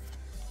happen.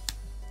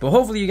 But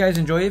hopefully you guys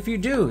enjoy it. If you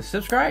do,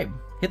 subscribe.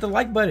 Hit the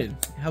like button.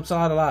 It helps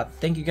out a lot.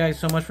 Thank you guys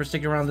so much for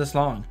sticking around this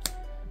long.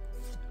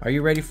 Are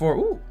you ready for...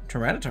 Ooh,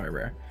 Tyranitar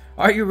rare.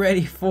 Are you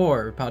ready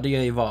for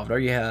Paldea Evolved? Are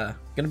you going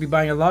to be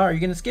buying a lot, or are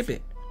you going to skip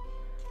it?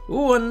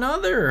 Ooh,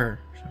 another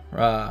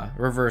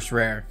reverse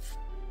rare.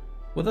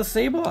 With a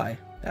Sableye.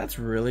 That's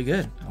really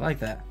good. I like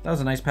that. That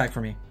was a nice pack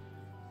for me.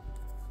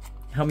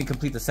 Help me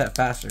complete the set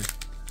faster.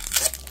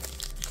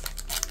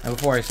 And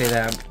before I say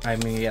that, I'm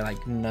going to get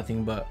like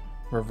nothing but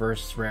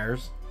reverse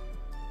rares.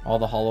 All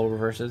the holo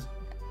reverses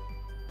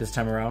this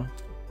time around.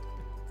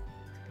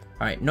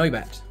 Alright,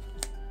 Noibat,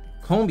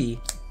 Combi,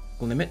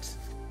 Limit,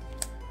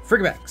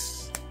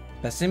 Frigibax,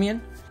 Passimian,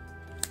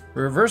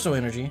 Reversal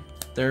Energy,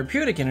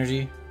 Therapeutic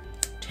Energy,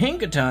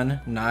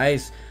 Tinkaton,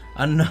 nice.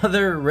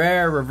 Another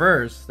rare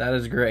reverse. That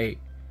is great.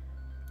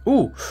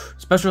 Ooh,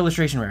 special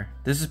illustration rare.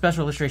 This is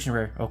special illustration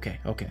rare. Okay.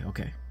 What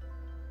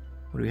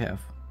do we have?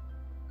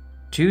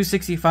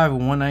 265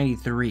 and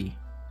 193.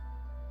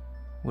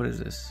 What is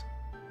this?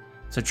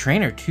 It's a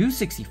trainer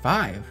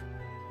 265.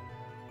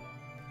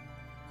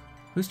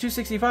 Who's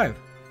 265?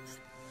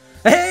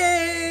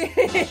 Hey!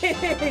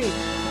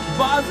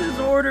 Boss's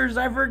Orders.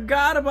 I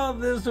forgot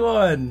about this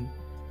one.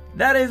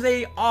 That is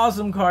a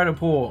awesome card to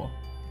pull.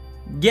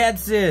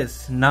 Gets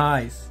this.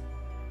 Nice.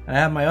 I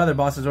have my other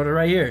Boss's Order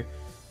right here.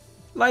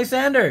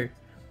 Lysander.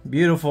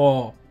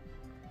 Beautiful.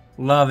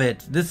 Love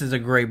it. This is a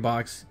great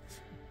box.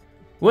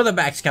 With a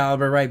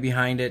Baxcalibur right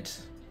behind it.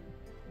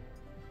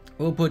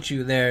 We'll put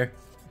you there.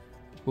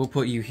 We'll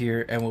put you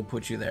here, and we'll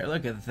put you there.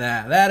 Look at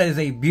that. That is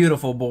a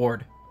beautiful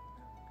board.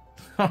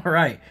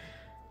 Alright.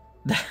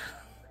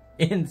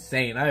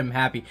 Insane. I'm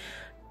happy.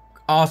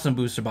 Awesome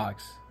booster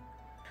box.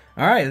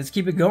 Alright, let's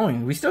keep it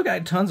going. We still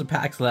got tons of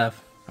packs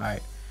left.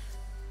 Alright.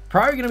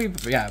 Probably going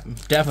to be, yeah,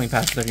 definitely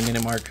past the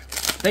 30-minute mark.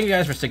 Thank you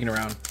guys for sticking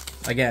around.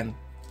 Again,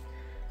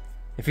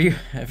 if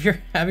you're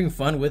having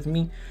fun with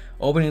me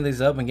opening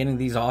these up and getting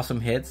these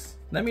awesome hits,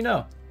 let me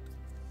know.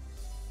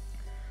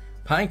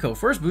 Pineco,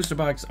 first booster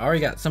box,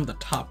 already got some of the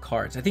top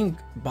cards. I think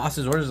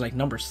Boss's Orders is like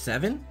number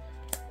 7.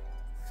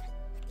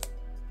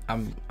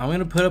 I'm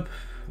gonna put up,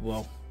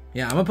 well,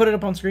 yeah, I'm gonna put it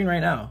up on screen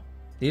right now.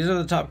 These are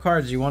the top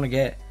cards you want to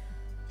get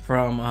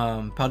from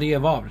Paldea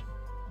Evolved.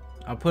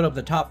 I'll put up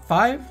the top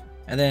 5,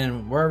 and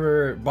then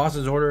wherever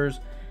boss's orders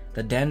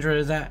the Dendra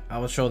is at, I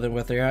will show them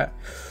what they're at.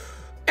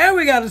 And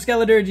we got a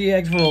Skeledirge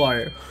EX full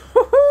art.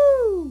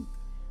 Woohoo!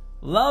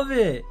 Love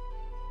it.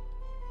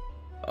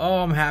 Oh,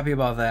 I'm happy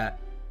about that.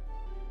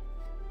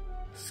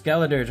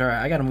 Skeledirge. All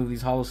right, I gotta move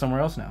these hollows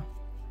somewhere else now.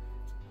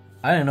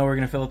 I didn't know we were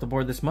gonna fill up the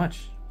board this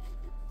much.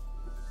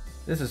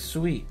 This is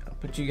sweet. I'll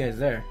put you guys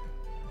there.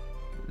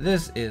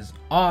 This is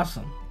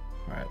awesome.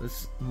 All right,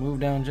 let's move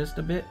down just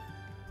a bit.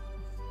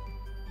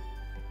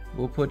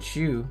 We'll put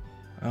you.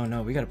 Oh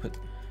no, we gotta put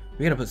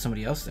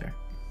somebody else there.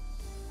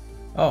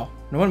 Oh,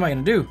 now what am I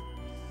gonna do?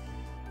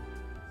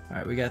 All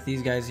right, we got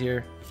these guys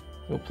here.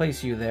 We'll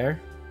place you there.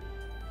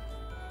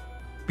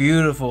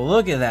 Beautiful.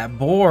 Look at that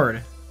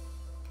board.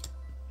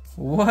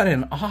 What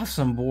an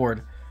awesome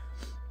board.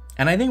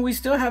 And I think we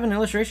still have an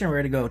illustration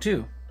ready to go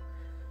too.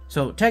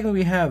 So technically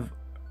we have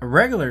a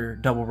regular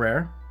double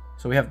rare.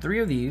 So we have 3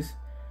 of these.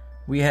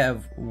 We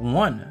have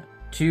 1,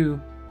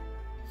 2,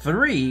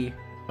 3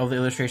 of the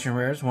illustration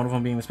rares. One of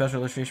them being the special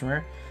illustration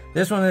rare.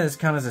 This one is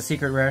counted as a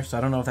secret rare, so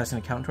I don't know if that's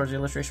going to count towards the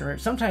illustration rare.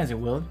 Sometimes it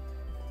will.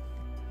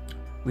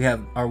 We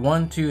have our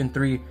 1, 2, and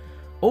 3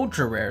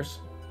 ultra rares.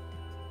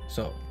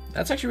 So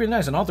that's actually really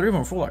nice, and all 3 of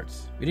them are full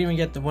arts. We didn't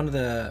even get one of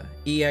the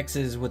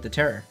EXs with the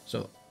Terror,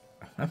 so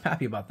I'm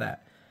happy about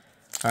that.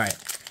 All right.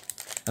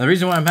 And the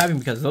reason why I'm happy is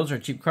because those are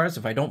cheap cards.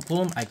 If I don't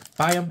pull them, I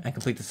buy them and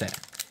complete the set.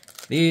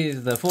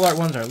 The full art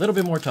ones are a little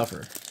bit more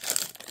tougher,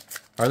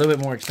 or a little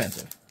bit more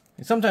expensive.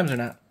 And sometimes they're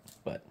not,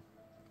 but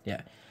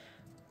yeah.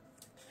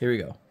 Here we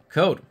go.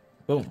 Code.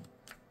 Boom.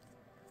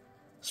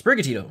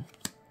 Sprigatito.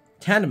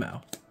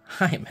 Tandemao.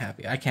 I am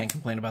happy. I can't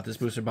complain about this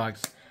booster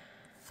box.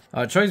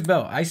 Choice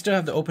Bell. I still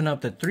have to open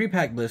up the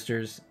 3-pack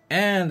blisters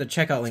and the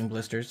checkout link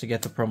blisters to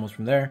get the promos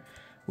from there.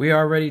 We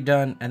are already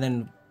done, and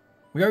then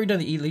we already done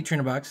the Elite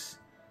Trainer box.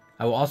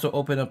 I will also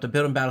open up the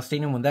Build and Battle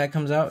Stadium when that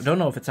comes out. Don't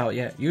know if it's out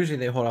yet. Usually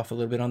they hold off a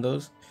little bit on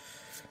those.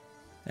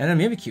 And then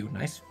Mimikyu.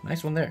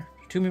 Nice one there.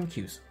 2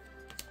 Mimikyus.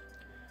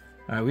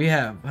 Alright, we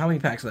have how many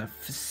packs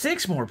left?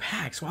 6 more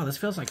packs. Wow, this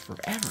feels like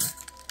forever.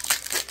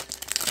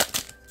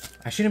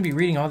 I shouldn't be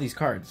reading all these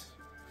cards.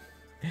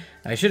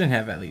 I shouldn't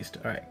have, at least.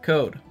 Alright,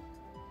 code.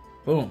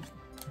 Boom.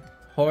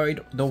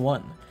 Hoid the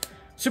 1.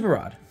 Super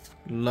Rod.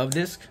 Love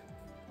Disc.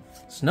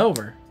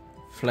 Snover.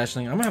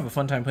 Fleshling. I'm gonna have a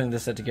fun time putting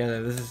this set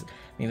together. This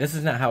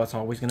is not how it's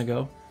always gonna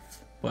go.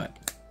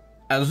 But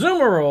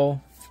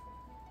Azumarill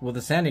with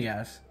the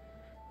Sandygast.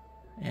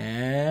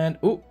 And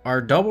ooh,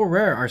 our double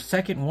rare, our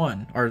second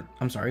one.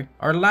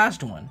 Our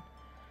last one.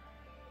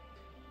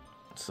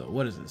 So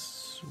what is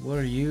this? What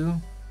are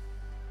you?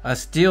 A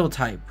steel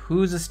type.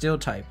 Who's a steel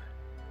type?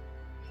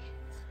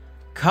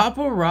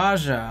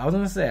 Kaparaja. I was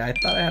gonna say, I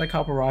thought I had a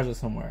Kaparaja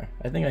somewhere.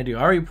 I think I do.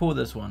 I already pulled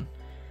this one.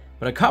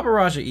 But a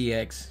Kaparaja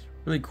EX.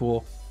 Really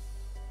cool.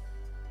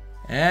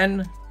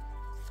 And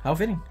how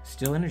fitting.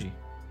 Steel energy.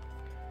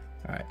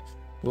 Alright.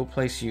 We'll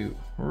place you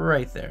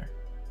right there.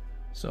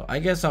 So I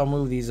guess I'll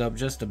move these up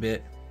just a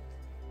bit.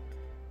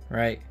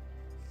 Right.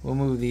 We'll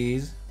move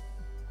these.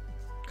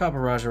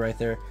 Kaparaja right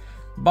there.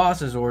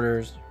 Boss's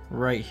orders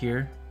right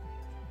here.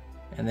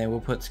 And then we'll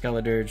put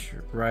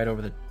Skeledirge right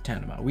over the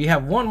Tandemao. We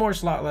have 1 more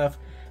slot left.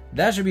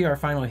 That should be our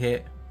final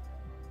hit.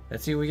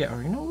 Let's see what we get.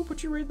 Or, you know, we'll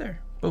put you right there.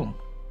 Boom.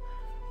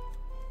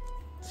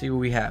 See what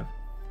we have.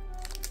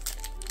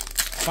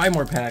 5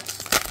 more packs.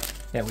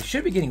 Yeah, we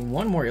should be getting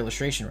 1 more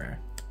illustration rare.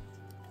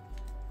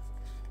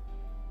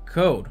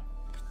 Code.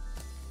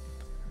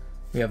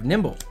 We have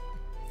Nimble,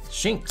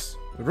 Shinx,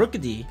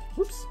 Rookidee,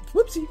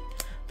 whoopsie,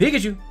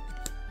 Pikachu,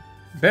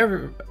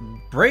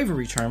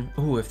 Bravery Charm.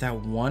 Ooh, if that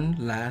one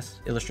last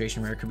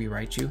illustration rare could be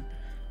Raichu,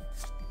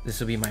 this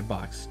will be my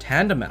box.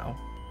 Tandemao,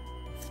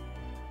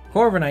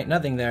 Corviknight,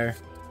 nothing there,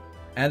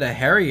 and a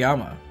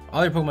Hariyama.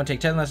 All your Pokemon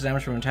take 10 less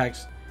damage from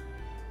attacks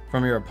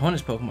from your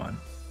opponent's Pokemon.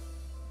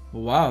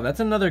 Wow, that's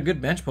another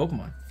good bench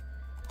Pokemon.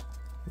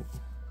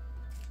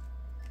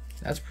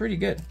 That's pretty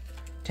good.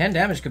 10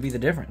 damage could be the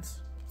difference.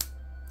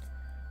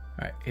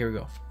 Alright, here we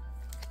go.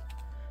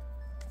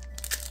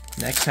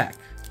 Next pack.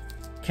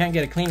 Can't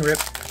get a clean rip.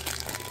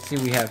 Let's see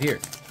what we have here.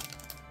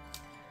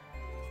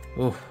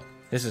 Ooh,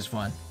 this is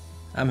fun.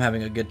 I'm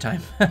having a good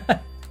time.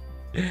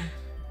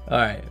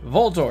 Alright,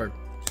 Voltorb.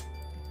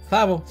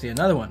 Clavel. See,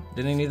 another one.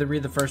 Didn't need to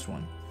read the first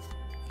one.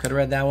 Could have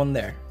read that one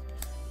there.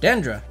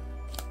 Dendra.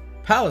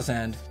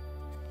 Palisand.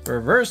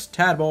 Reverse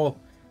Tadpole.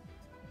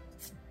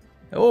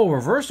 Oh,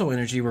 Reversal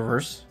Energy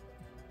Reverse.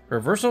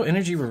 Reversal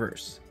Energy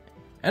Reverse.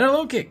 And a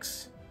Low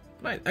Kicks.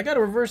 I got a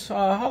reverse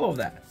hollow of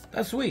that.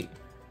 That's sweet.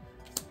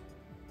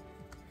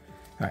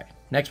 Alright,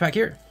 next pack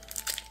here.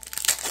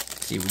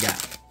 Let's see what we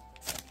got.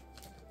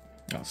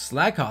 Oh,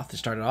 Slackoth to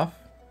start it off.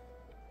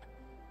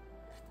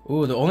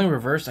 Ooh, the only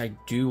reverse I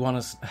do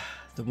want to...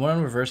 The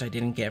one reverse I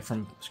didn't get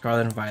from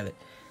Scarlet and Violet.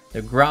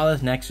 The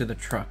Growlithe next to the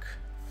truck.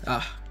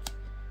 Ah.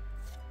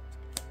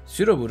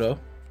 Sudowoodo.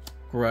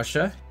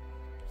 Grusha.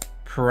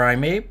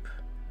 Primeape.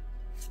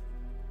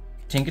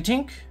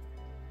 Tinkatink.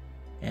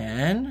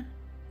 And...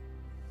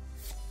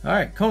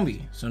 Alright,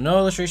 Combi. So no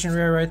illustration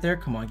rare right there.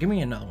 Come on, give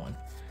me another one.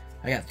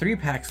 I got 3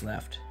 packs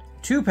left.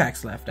 2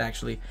 packs left,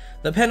 actually.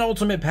 The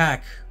penultimate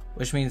pack,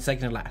 which means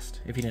second to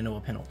last, if you didn't know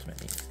what penultimate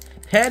means.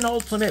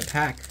 Penultimate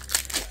pack.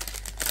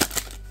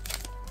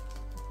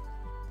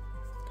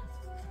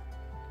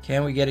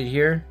 Can we get it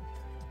here?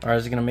 Or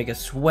is it going to make us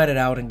sweat it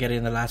out and get it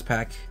in the last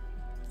pack?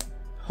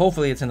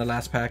 Hopefully it's in the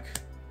last pack.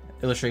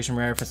 Illustration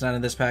rare if it's not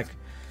in this pack.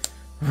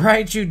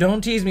 Raichu,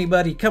 don't tease me,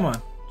 buddy. Come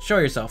on. Show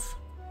yourself.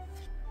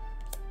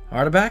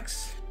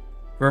 Artifacts.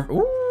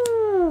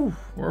 Ooh,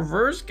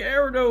 reverse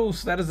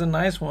Gyarados. That is a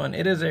nice one.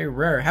 It is a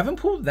rare. Haven't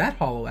pulled that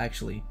holo,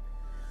 actually.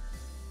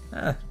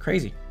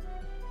 Crazy.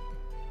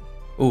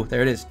 Oh,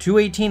 there it is.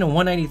 218 and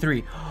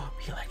 193. Oh,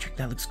 be electric.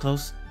 That looks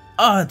close.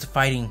 Oh, it's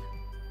fighting.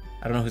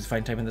 I don't know who's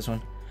fighting type in this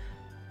one.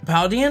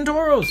 Paldea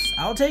Tauros.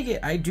 I'll take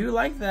it. I do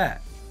like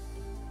that.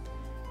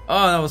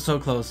 Oh, that was so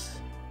close.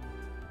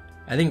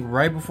 I think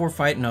right before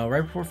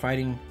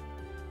fighting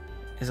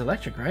is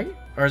electric, right?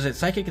 Or is it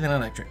psychic and then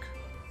electric?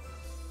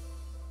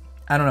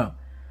 I don't know.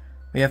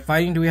 We have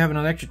fighting. Do we have an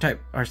electric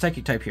type or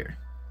psychic type here?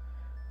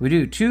 We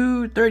do.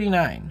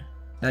 239.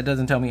 That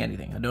doesn't tell me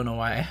anything. I don't know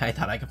why. I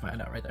thought I could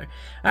find out right there.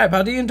 Alright,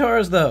 Paldea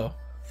Tauros though.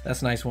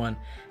 That's a nice one.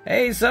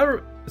 Hey,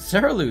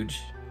 Ceruledge.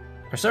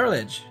 Or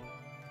Ceruledge.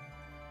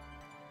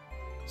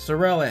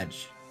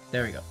 Ceruledge.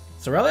 There we go.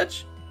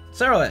 Ceruledge?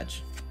 Ceruledge.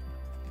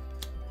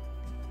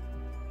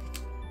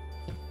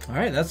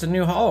 Alright, that's a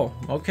new holo.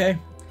 Okay.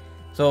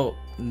 So,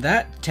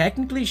 that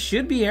technically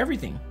should be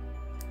everything.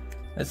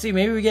 Let's see,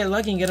 maybe we get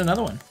lucky and get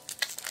another one.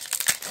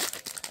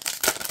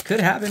 Could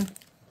happen.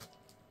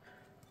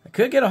 I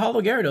could get a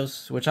holo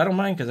Gyarados, which I don't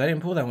mind because I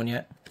didn't pull that one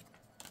yet.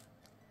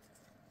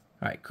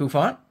 Alright,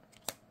 Kufant,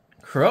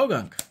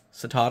 Krogunk,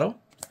 Satato,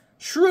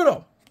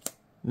 Shrudo,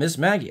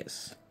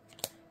 Mismagius,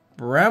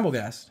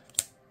 Bramblegast,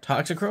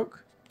 Toxicroak,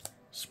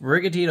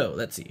 Sprigatito.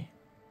 Let's see.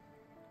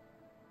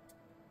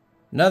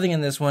 Nothing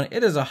in this one.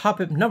 It is a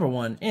Hoppip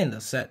 #1 in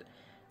the set.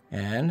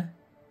 And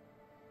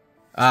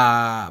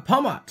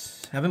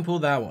Palmot. Haven't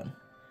pulled that one.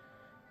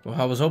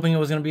 Well, I was hoping it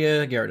was going to be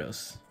a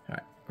Gyarados.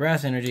 Alright,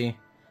 Grass Energy.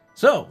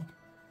 So,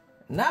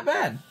 not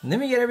bad. Let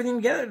me get everything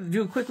together to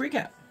do a quick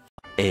recap.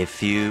 A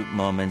few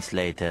moments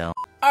later.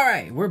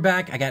 Alright, we're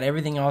back. I got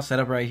everything all set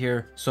up right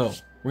here. So,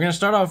 we're going to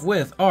start off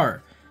with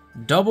our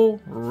double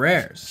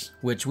rares,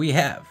 which we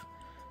have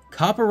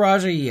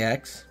Copperaja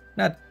EX.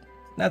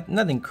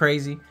 Nothing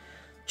crazy.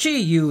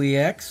 Chi-Yu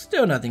EX.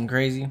 Still nothing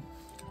crazy.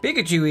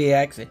 Pikachu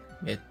EX.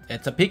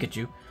 It's a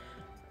Pikachu.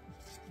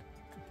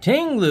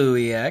 Ting-Lu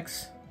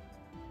EX.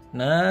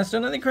 Nah,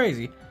 still nothing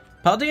crazy.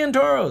 Paldea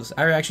Tauros.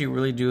 I actually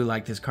really do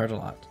like this card a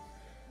lot.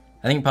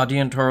 I think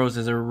Paldea Tauros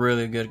is a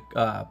really good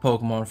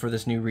Pokemon for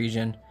this new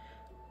region.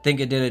 Think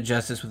it did it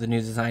justice with the new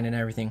design and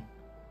everything.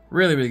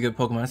 Really, really good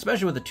Pokemon,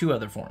 especially with the 2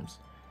 other forms.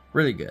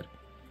 Really good.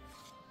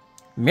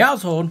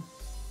 Meowscarada.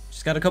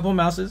 Just got a couple of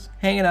mouses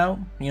hanging out,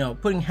 you know,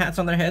 putting hats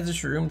on their heads as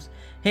shrooms,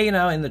 hanging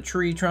out in the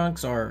tree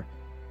trunks or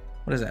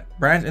what is that?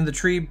 Branch in the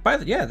tree.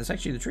 Yeah, that's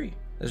actually the tree.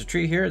 There's a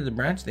tree here, the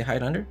branch they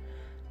hide under.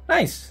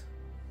 Nice.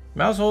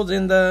 Mousehold's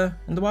in the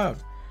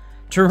wild.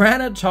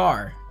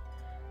 Tyranitar.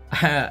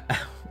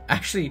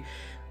 Actually,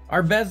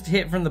 our best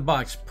hit from the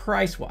box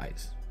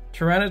price-wise.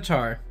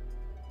 Tyranitar.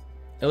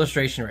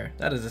 Illustration rare.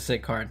 That is a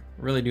sick card.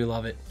 Really do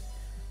love it.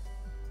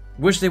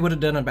 Wish they would have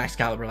done a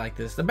Baxcalibur like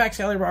this. The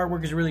Baxcalibur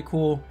artwork is really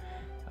cool.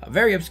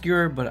 Very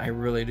obscure, but I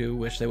really do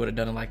wish they would have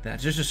done it like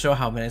that. Just to show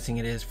how menacing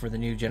it is for the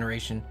new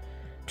generation.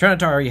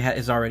 Tyranitar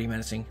is already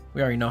menacing.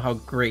 We already know how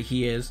great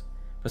he is.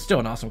 But still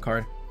an awesome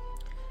card.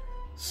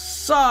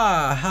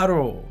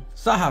 Saharo.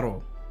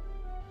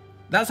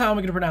 That's how I'm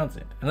going to pronounce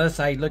it. Unless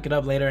I look it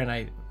up later and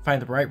I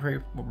find the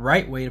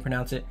right way to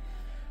pronounce it.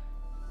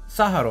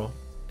 Saharo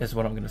is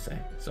what I'm going to say.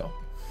 So,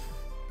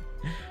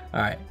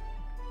 alright.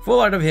 Full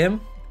art of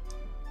him.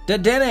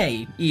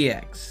 Dedenne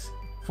EX.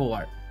 Full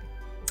art.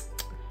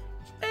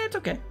 It's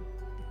okay.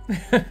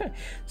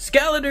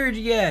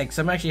 Skeledirge EX.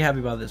 I'm actually happy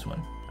about this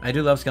one. I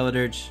do love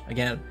Skeledirge.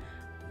 Again,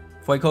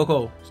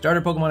 Fuecoco.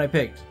 Starter Pokemon I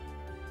picked.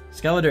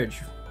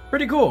 Skeledirge.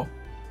 Pretty cool.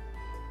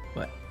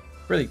 But,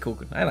 really cool.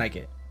 I like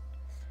it.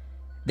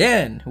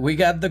 Then, we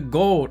got the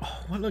gold.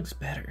 Oh, what looks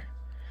better?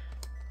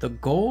 The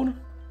gold?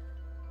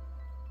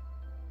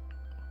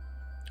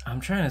 I'm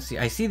trying to see.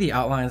 I see the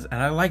outlines,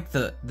 and I like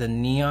the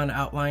neon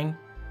outline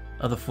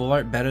of the full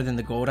art better than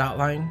the gold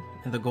outline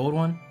in the gold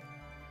one.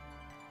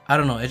 I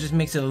don't know. It just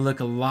makes it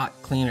look a lot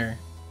cleaner.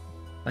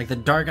 Like, the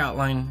dark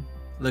outline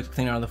looks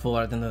cleaner on the full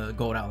art than the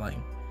gold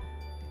outline.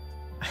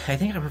 I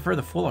think I prefer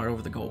the full art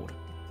over the gold.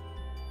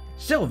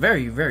 Still a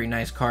very, very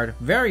nice card.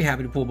 Very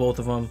happy to pull both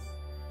of them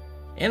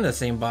in the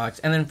same box.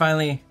 And then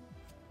finally,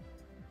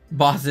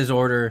 Boss's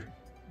Order.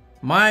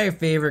 My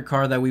favorite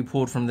card that we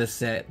pulled from this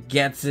set.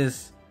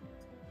 Ghetsis.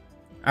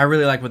 I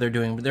really like what they're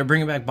doing. They're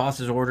bringing back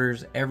Boss's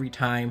Orders every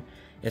time.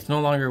 It's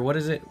no longer, what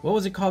is it? What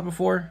was it called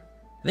before?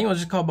 I think it was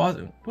just called Boss.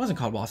 It wasn't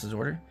called Boss's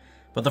Order.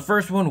 But the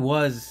first one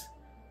was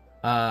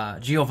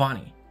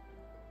Giovanni.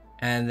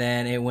 And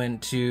then it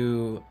went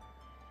to...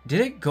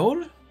 Did it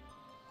go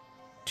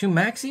to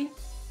Maxie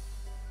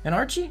and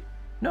Archie?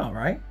 No,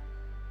 right?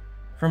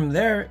 From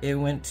there, it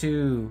went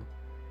to...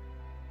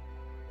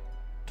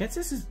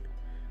 Ghetsis is...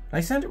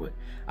 I sent it.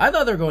 I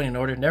thought they were going in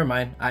order. Never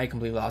mind. I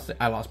completely lost it.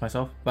 I lost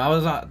myself. But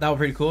that was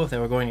pretty cool if they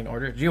were going in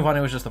order. Giovanni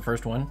was just the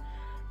first one,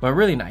 but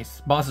really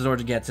nice. Boss's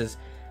Order gets us.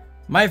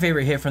 My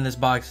favorite hit from this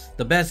box,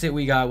 the best hit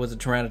we got was a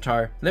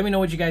Tyranitar. Let me know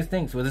what you guys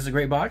think. Was this a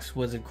great box?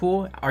 Was it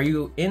cool? Are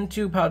you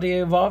into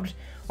Paldea Evolved?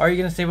 Or are you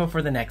gonna save up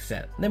for the next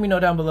set? Let me know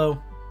down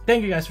below.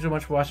 Thank you guys so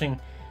much for watching.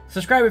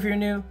 Subscribe if you're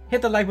new.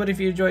 Hit the like button if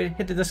you enjoyed.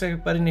 Hit the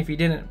dislike button if you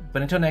didn't.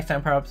 But until next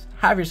time, Power-Ups,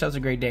 have yourselves a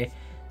great day.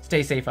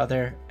 Stay safe out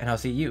there, and I'll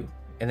see you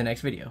in the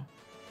next video.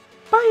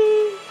 Bye!